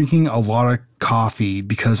was drinking a lot of coffee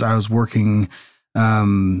because I was working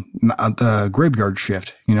the graveyard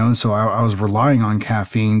shift, and so I was relying on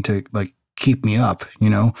caffeine to like keep me up,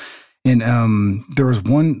 and there was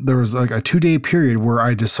like a 2-day period where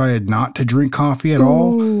I decided not to drink coffee at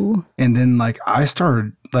all, and then like I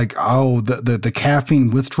started like the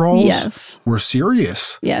caffeine withdrawals were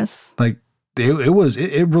serious. Yes, like.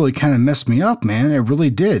 It really kind of messed me up, man. It really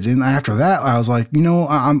did. And after that, I was like,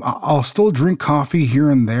 I'll still drink coffee here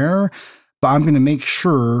and there, but I'm going to make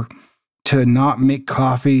sure to not make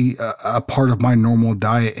coffee a part of my normal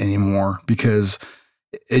diet anymore because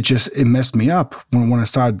it messed me up when I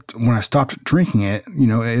stopped drinking it.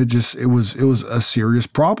 It was a serious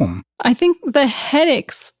problem. I think the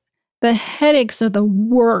headaches are the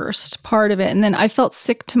worst part of it. And then I felt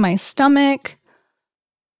sick to my stomach.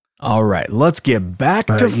 All right, let's get back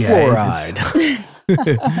to fluoride.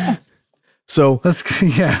 So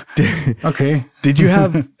okay. Did you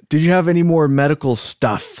have any more medical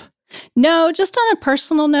stuff? No, just on a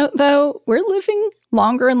personal note, though, we're living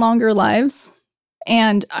longer and longer lives,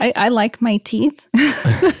 and I like my teeth.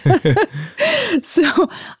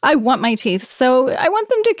 So I want my teeth. So I want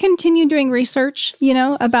them to continue doing research,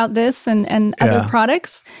 about this and other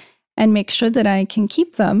products, and make sure that I can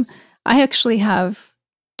keep them. I actually have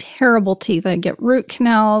terrible teeth. I get root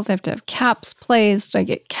canals. I have to have caps placed. I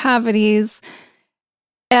get cavities.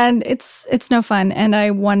 And it's no fun. And I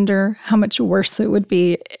wonder how much worse it would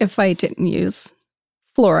be if I didn't use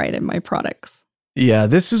fluoride in my products. Yeah,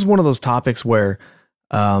 this is one of those topics where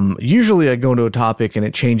usually I go into a topic and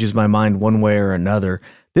it changes my mind one way or another.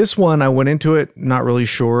 This one, I went into it not really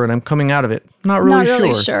sure, and I'm coming out of it not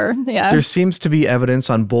really sure. Yeah. There seems to be evidence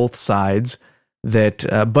on both sides that,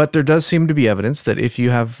 but there does seem to be evidence that if you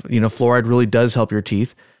have, fluoride really does help your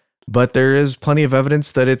teeth. But there is plenty of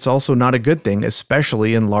evidence that it's also not a good thing,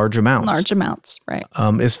 especially in large amounts. Large amounts, right.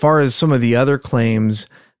 As far as some of the other claims,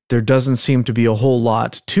 there doesn't seem to be a whole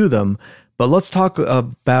lot to them. But let's talk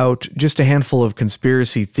about just a handful of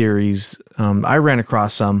conspiracy theories. I ran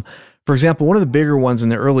across some. For example, one of the bigger ones in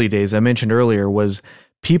the early days I mentioned earlier was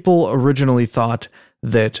people originally thought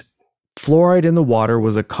that fluoride in the water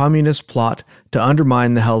was a communist plot to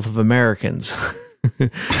undermine the health of Americans.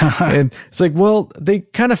 And it's like, well, they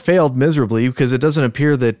kind of failed miserably because it doesn't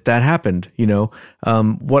appear that happened.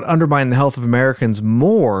 What undermined the health of Americans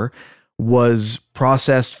more was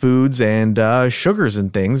processed foods and sugars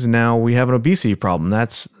and things. And now we have an obesity problem.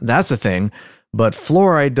 That's a thing. But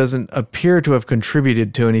fluoride doesn't appear to have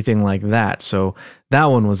contributed to anything like that. So that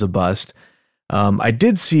one was a bust. I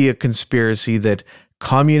did see a conspiracy that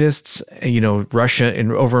communists, Russia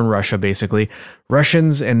and over in Russia, basically,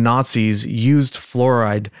 Russians and Nazis used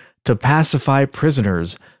fluoride to pacify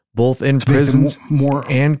prisoners, both in prisons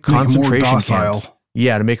and concentration camps.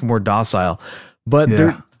 Yeah, to make them more docile. But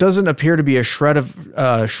there doesn't appear to be a shred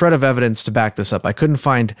of evidence to back this up. I couldn't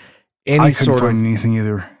find anything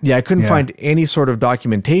either. Yeah, I couldn't find any sort of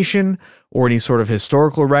documentation or any sort of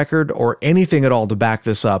historical record or anything at all to back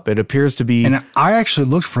this up. It appears to be. And I actually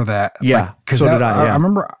looked for that. Yeah, so did I. Yeah.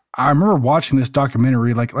 I remember watching this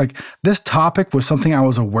documentary. Like this topic was something I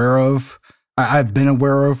was aware of. I've been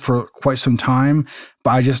aware of for quite some time,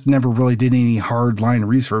 but I just never really did any hard line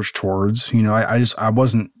research towards. I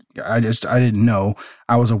didn't know.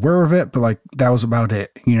 I was aware of it, but that was about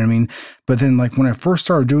it. You know what I mean? But then when I first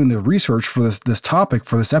started doing the research for this topic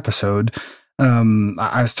for this episode,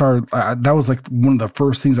 I started, that was one of the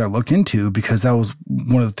first things I looked into because that was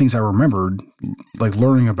one of the things I remembered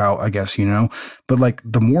learning about, I guess, but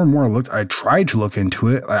the more and more I tried to look into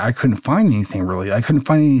it, I couldn't find anything really. I couldn't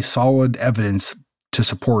find any solid evidence to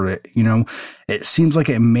support it. It seems like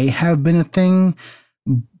it may have been a thing,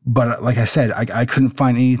 but like I said, I couldn't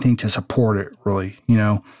find anything to support it really,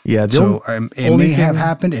 Yeah. So it may have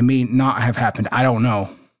happened. It may not have happened. I don't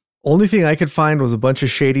know. Only thing I could find was a bunch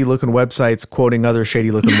of shady looking websites quoting other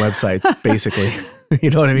shady looking websites, basically.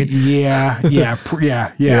 You know what I mean? Yeah.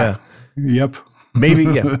 Yep. Maybe,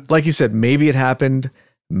 like you said, maybe it happened,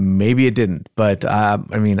 maybe it didn't. But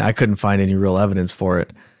I couldn't find any real evidence for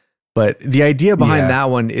it. But the idea behind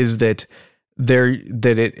that one is that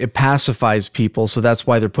it pacifies people, so that's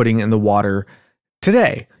why they're putting it in the water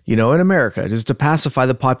today, in America, is to pacify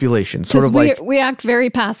the population. Sort of we act very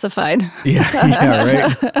pacified. Yeah,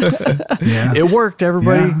 right. Yeah. It worked,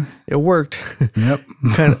 everybody. Yeah. It worked. Yep.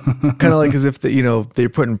 kind of like as if they're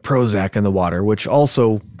putting Prozac in the water, which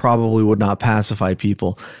also probably would not pacify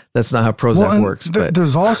people. That's not how Prozac works. But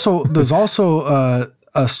there's also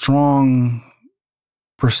a strong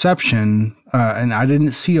perception, and I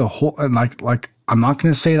didn't see a whole I'm not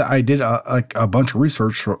going to say that I did a bunch of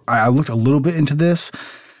research. I looked a little bit into this,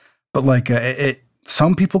 but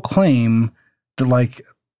some people claim that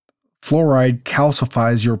fluoride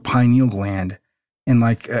calcifies your pineal gland, and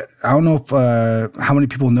I don't know if how many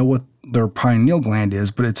people know what their pineal gland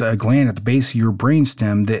is, but it's a gland at the base of your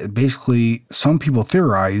brainstem that basically some people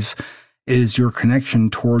theorize is your connection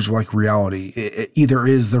towards reality. It either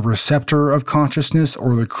is the receptor of consciousness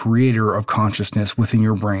or the creator of consciousness within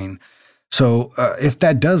your brain. So if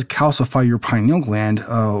that does calcify your pineal gland,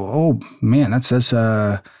 oh man, that's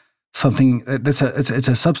something it's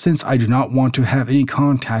a substance I do not want to have any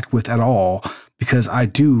contact with at all, because I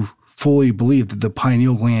do fully believe that the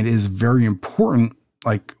pineal gland is very important,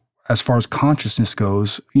 as far as consciousness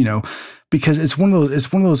goes, because it's one of those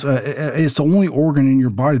it's the only organ in your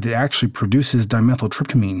body that actually produces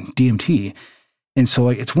dimethyltryptamine, DMT. And so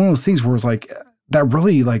it's one of those things where it's that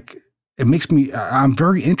really it makes me, I'm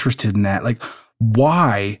very interested in that.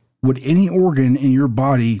 Why would any organ in your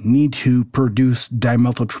body need to produce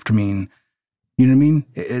dimethyltryptamine? You know what I mean?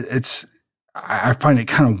 I find it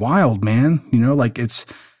kind of wild, man. It's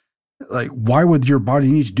why would your body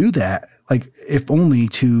need to do that? If only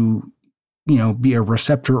to, be a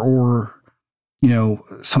receptor or,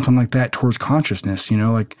 something like that towards consciousness,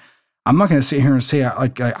 I'm not going to sit here and say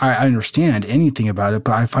I understand anything about it,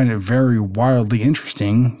 but I find it very wildly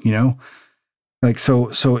interesting, So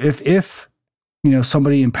if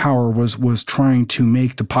somebody in power was trying to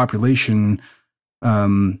make the population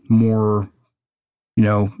more,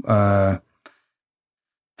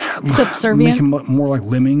 subservient, make them more like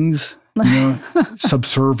lemmings,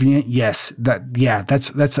 subservient. Yes,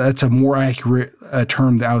 that's a more accurate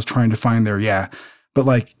term that I was trying to find there. Yeah. But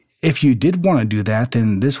like, if you did want to do that,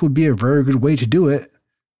 then this would be a very good way to do it.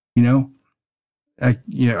 You know, I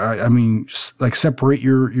mean, like separate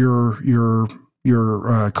your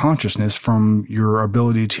consciousness from your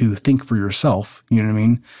ability to think for yourself. You know what I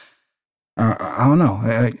mean? I don't know.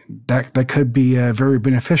 That could be very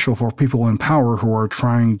beneficial for people in power who are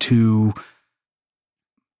trying to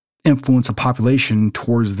influence a population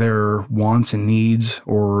towards their wants and needs,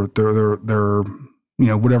 or their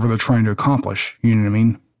whatever they're trying to accomplish. You know what I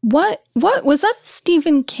mean? What was that a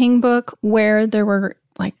Stephen King book where there were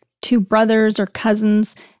like two brothers or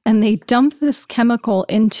cousins and they dumped this chemical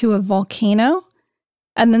into a volcano,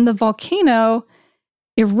 and then the volcano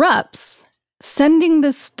erupts, sending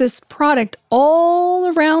this product all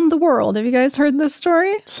around the world. Have you guys heard this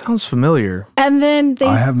story? Sounds familiar. And then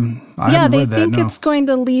I haven't read that, think no. it's going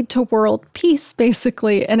to lead to world peace,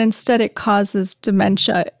 basically, and instead it causes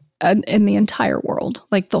dementia in the entire world,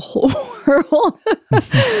 like the whole world.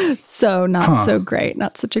 So not so great.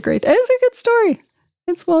 Not such a great. It's a good story.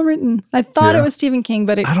 It's well written. I thought it was Stephen King,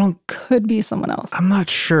 but it could be someone else. I'm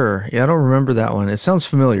not sure. Yeah, I don't remember that one. It sounds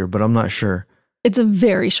familiar, but I'm not sure. It's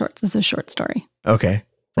a short story. Okay.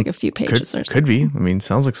 It's like a few pages or something. Could be. I mean,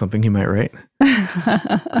 sounds like something he might write.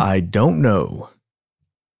 I don't know.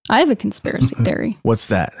 I have a conspiracy theory. What's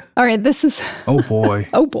that? All right, this is... Oh, boy.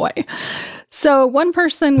 Oh, boy. So one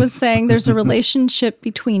person was saying there's a relationship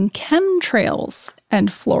between chemtrails and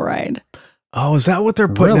fluoride. Oh, is that what they're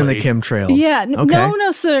putting in the chemtrails? Yeah. Okay.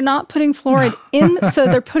 No. So they're not putting fluoride in. So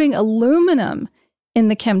they're putting aluminum in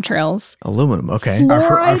the chemtrails. Aluminum. Okay.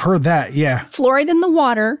 I've heard that. Yeah. Fluoride in the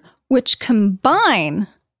water, which combine,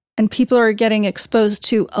 and people are getting exposed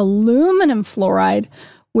to aluminum fluoride,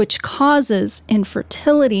 which causes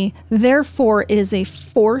infertility. Therefore, it is a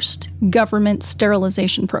forced government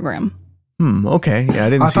sterilization program. Okay. Yeah, I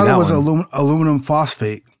didn't see that I thought it was one. aluminum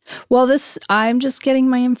phosphate. Well, I'm just getting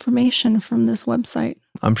my information from this website.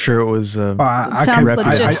 I'm sure it was. Sounds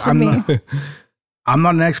legit to me. I'm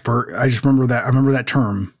not an expert. I just remember that. I remember that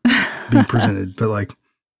term being presented. But like,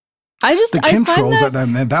 the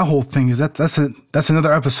chemtrails, that whole thing that's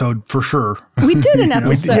another episode for sure. We did an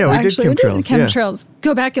episode. We did chemtrails. Yeah.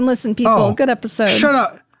 Go back and listen, people. Oh, good episode. Shut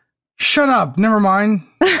up. Never mind.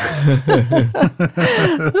 That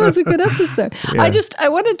was a good episode. Yeah. I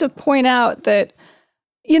wanted to point out that,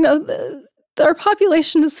 our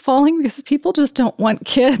population is falling because people just don't want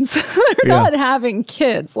kids. They're not having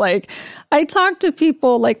kids. Like, I talk to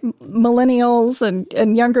people like millennials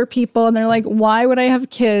and younger people, and they're like, why would I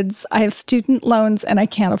have kids? I have student loans and I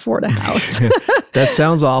can't afford a house. That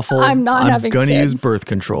sounds awful. I'm having kids. I'm going to use birth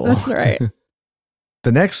control. That's right.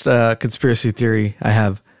 The next conspiracy theory I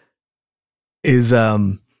have is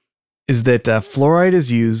that fluoride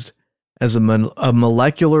is used as a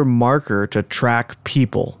molecular marker to track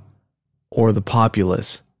people or the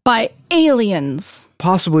populace. By aliens.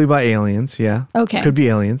 Possibly by aliens, yeah. Okay. Could be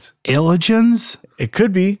aliens. Aliens? It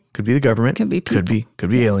could be. Could be the government. Could be people. Could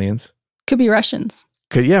be aliens. Could be Russians.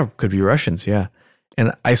 Could be Russians, yeah.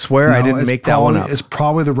 And I swear I didn't make that one up. It's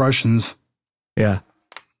probably the Russians. Yeah.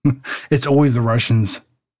 It's always the Russians.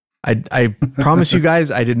 I promise you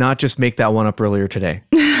guys, I did not just make that one up earlier today.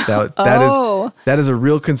 That is a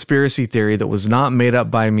real conspiracy theory that was not made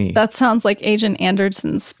up by me. That sounds like Agent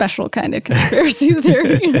Anderson's special kind of conspiracy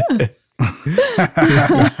theory.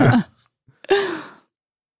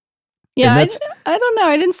 Yeah, I don't know.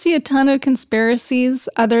 I didn't see a ton of conspiracies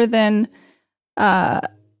other than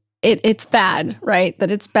it's bad, right?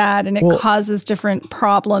 That it's bad and it causes different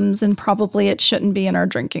problems, and probably it shouldn't be in our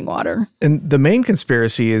drinking water. And the main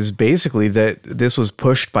conspiracy is basically that this was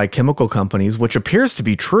pushed by chemical companies, which appears to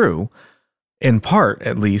be true, in part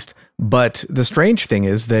at least. But the strange thing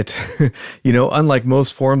is that, unlike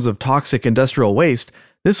most forms of toxic industrial waste,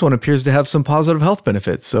 this one appears to have some positive health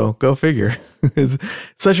benefits. So go figure. It's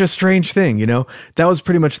such a strange thing, That was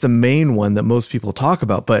pretty much the main one that most people talk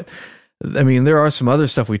about. But I mean, there are some other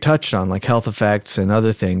stuff we touched on, like health effects and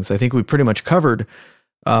other things. I think we pretty much covered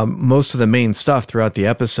most of the main stuff throughout the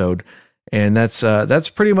episode. And that's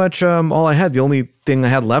pretty much all I had. The only thing I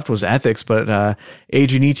had left was ethics, but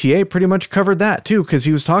Agent ETA pretty much covered that too, because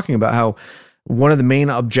he was talking about how one of the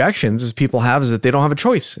main objections is people have is that they don't have a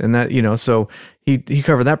choice. And that, so he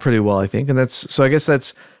covered that pretty well, I think. And so I guess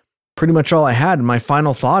that's pretty much all I had. And my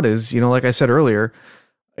final thought is, like I said earlier,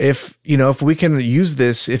 if we can use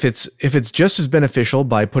this, if it's just as beneficial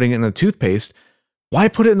by putting it in a toothpaste, why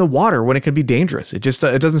put it in the water when it could be dangerous? It just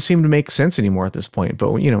it doesn't seem to make sense anymore at this point.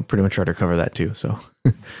 But pretty much try to cover that too. So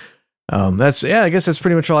I guess that's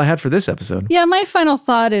pretty much all I had for this episode. Yeah, my final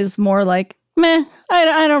thought is more like, meh.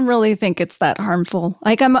 I don't really think it's that harmful.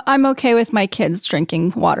 Like I'm okay with my kids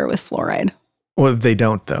drinking water with fluoride. Well, they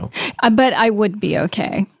don't though. But I would be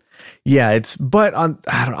okay. Yeah,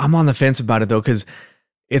 I'm on the fence about it though, because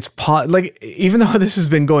it's like, even though this has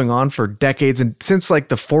been going on for decades and since like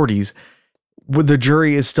the 40s, the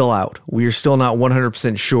jury is still out. We are still not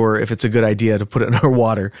 100% sure if it's a good idea to put it in our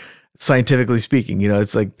water, scientifically speaking.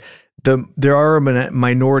 It's like there are a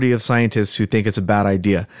minority of scientists who think it's a bad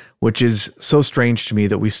idea, which is so strange to me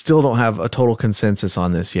that we still don't have a total consensus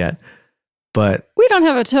on this yet. But we don't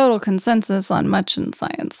have a total consensus on much in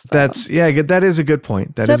science, though. That is a good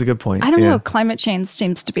point. That is a good point. I don't know. Climate change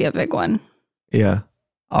seems to be a big one. Yeah.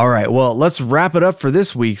 All right. Well, let's wrap it up for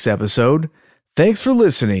this week's episode. Thanks for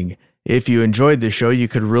listening. If you enjoyed the show, you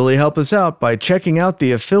could really help us out by checking out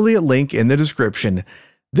the affiliate link in the description.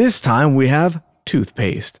 This time we have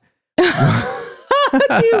toothpaste. Do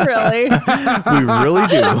you really? We really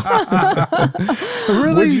do.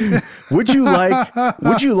 Really? Would you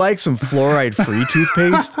like some fluoride-free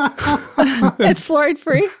toothpaste? It's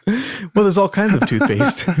fluoride-free? Well, there's all kinds of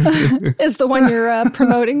toothpaste. Is the one you're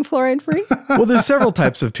promoting fluoride-free? Well, there's several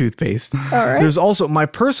types of toothpaste. All right. There's also, my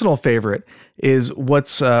personal favorite is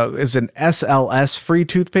is an SLS-free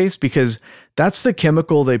toothpaste, because that's the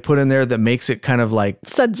chemical they put in there that makes it kind of like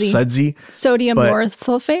sudsy. Sodium lauryl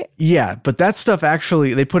sulfate? Yeah, but that stuff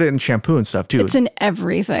actually, they put it in shampoo and stuff too. It's in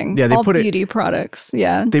everything. Yeah, all beauty products.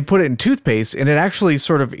 Yeah. They put it in toothpaste, and it actually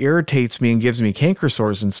sort of irritates me and gives me canker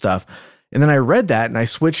sores and stuff. And then I read that and I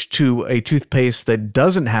switched to a toothpaste that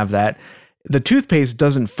doesn't have that. The toothpaste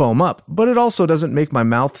doesn't foam up, but it also doesn't make my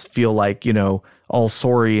mouth feel like, all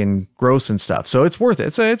sorry and gross and stuff. So it's worth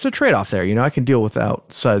it. It's a trade-off there. I can deal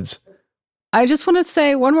without suds. I just want to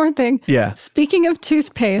say one more thing. Yeah. Speaking of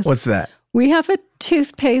toothpaste. What's that? We have a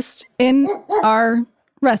toothpaste in our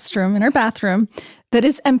restroom, in our bathroom, that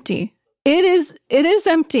is empty. It is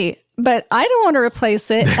empty, but I don't want to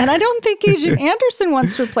replace it. And I don't think Agent Anderson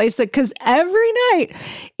wants to replace it, because every night,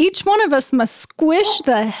 each one of us must squish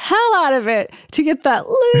the hell out of it to get that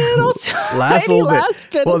little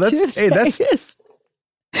last bit of toothpaste.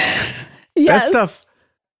 Yes.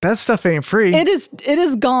 That stuff ain't free. It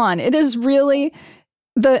is gone. It is really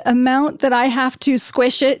the amount that I have to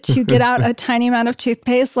squish it to get out a tiny amount of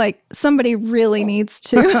toothpaste. Like, somebody really needs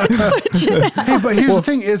to switch it out. Hey, but here's the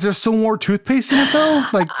thing: is there still more toothpaste in it though?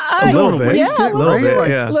 Like a little bit, waste it,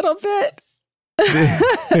 right? A little bit.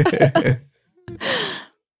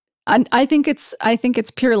 I think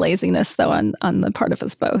it's pure laziness though on the part of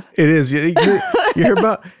us both. It is. You're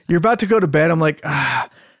about to go to bed. I'm like,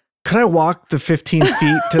 could I walk the 15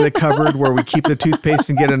 feet to the cupboard where we keep the toothpaste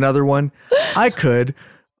and get another one? I could.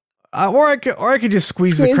 Or I could just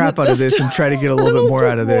squeeze the crap out of this and try to get a little bit more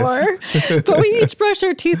out of this. But we each brush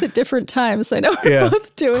our teeth at different times. I know we're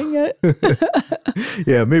both doing it.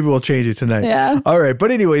 Yeah, maybe we'll change it tonight. Yeah. All right.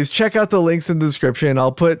 But anyways, check out the links in the description.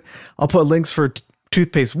 I'll put links for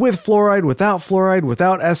toothpaste with fluoride, without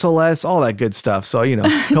SLS, all that good stuff. So,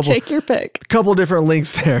 take your pick. Couple different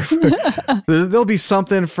links there. There'll be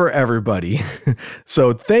something for everybody.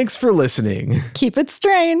 So thanks for listening. Keep it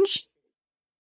strange.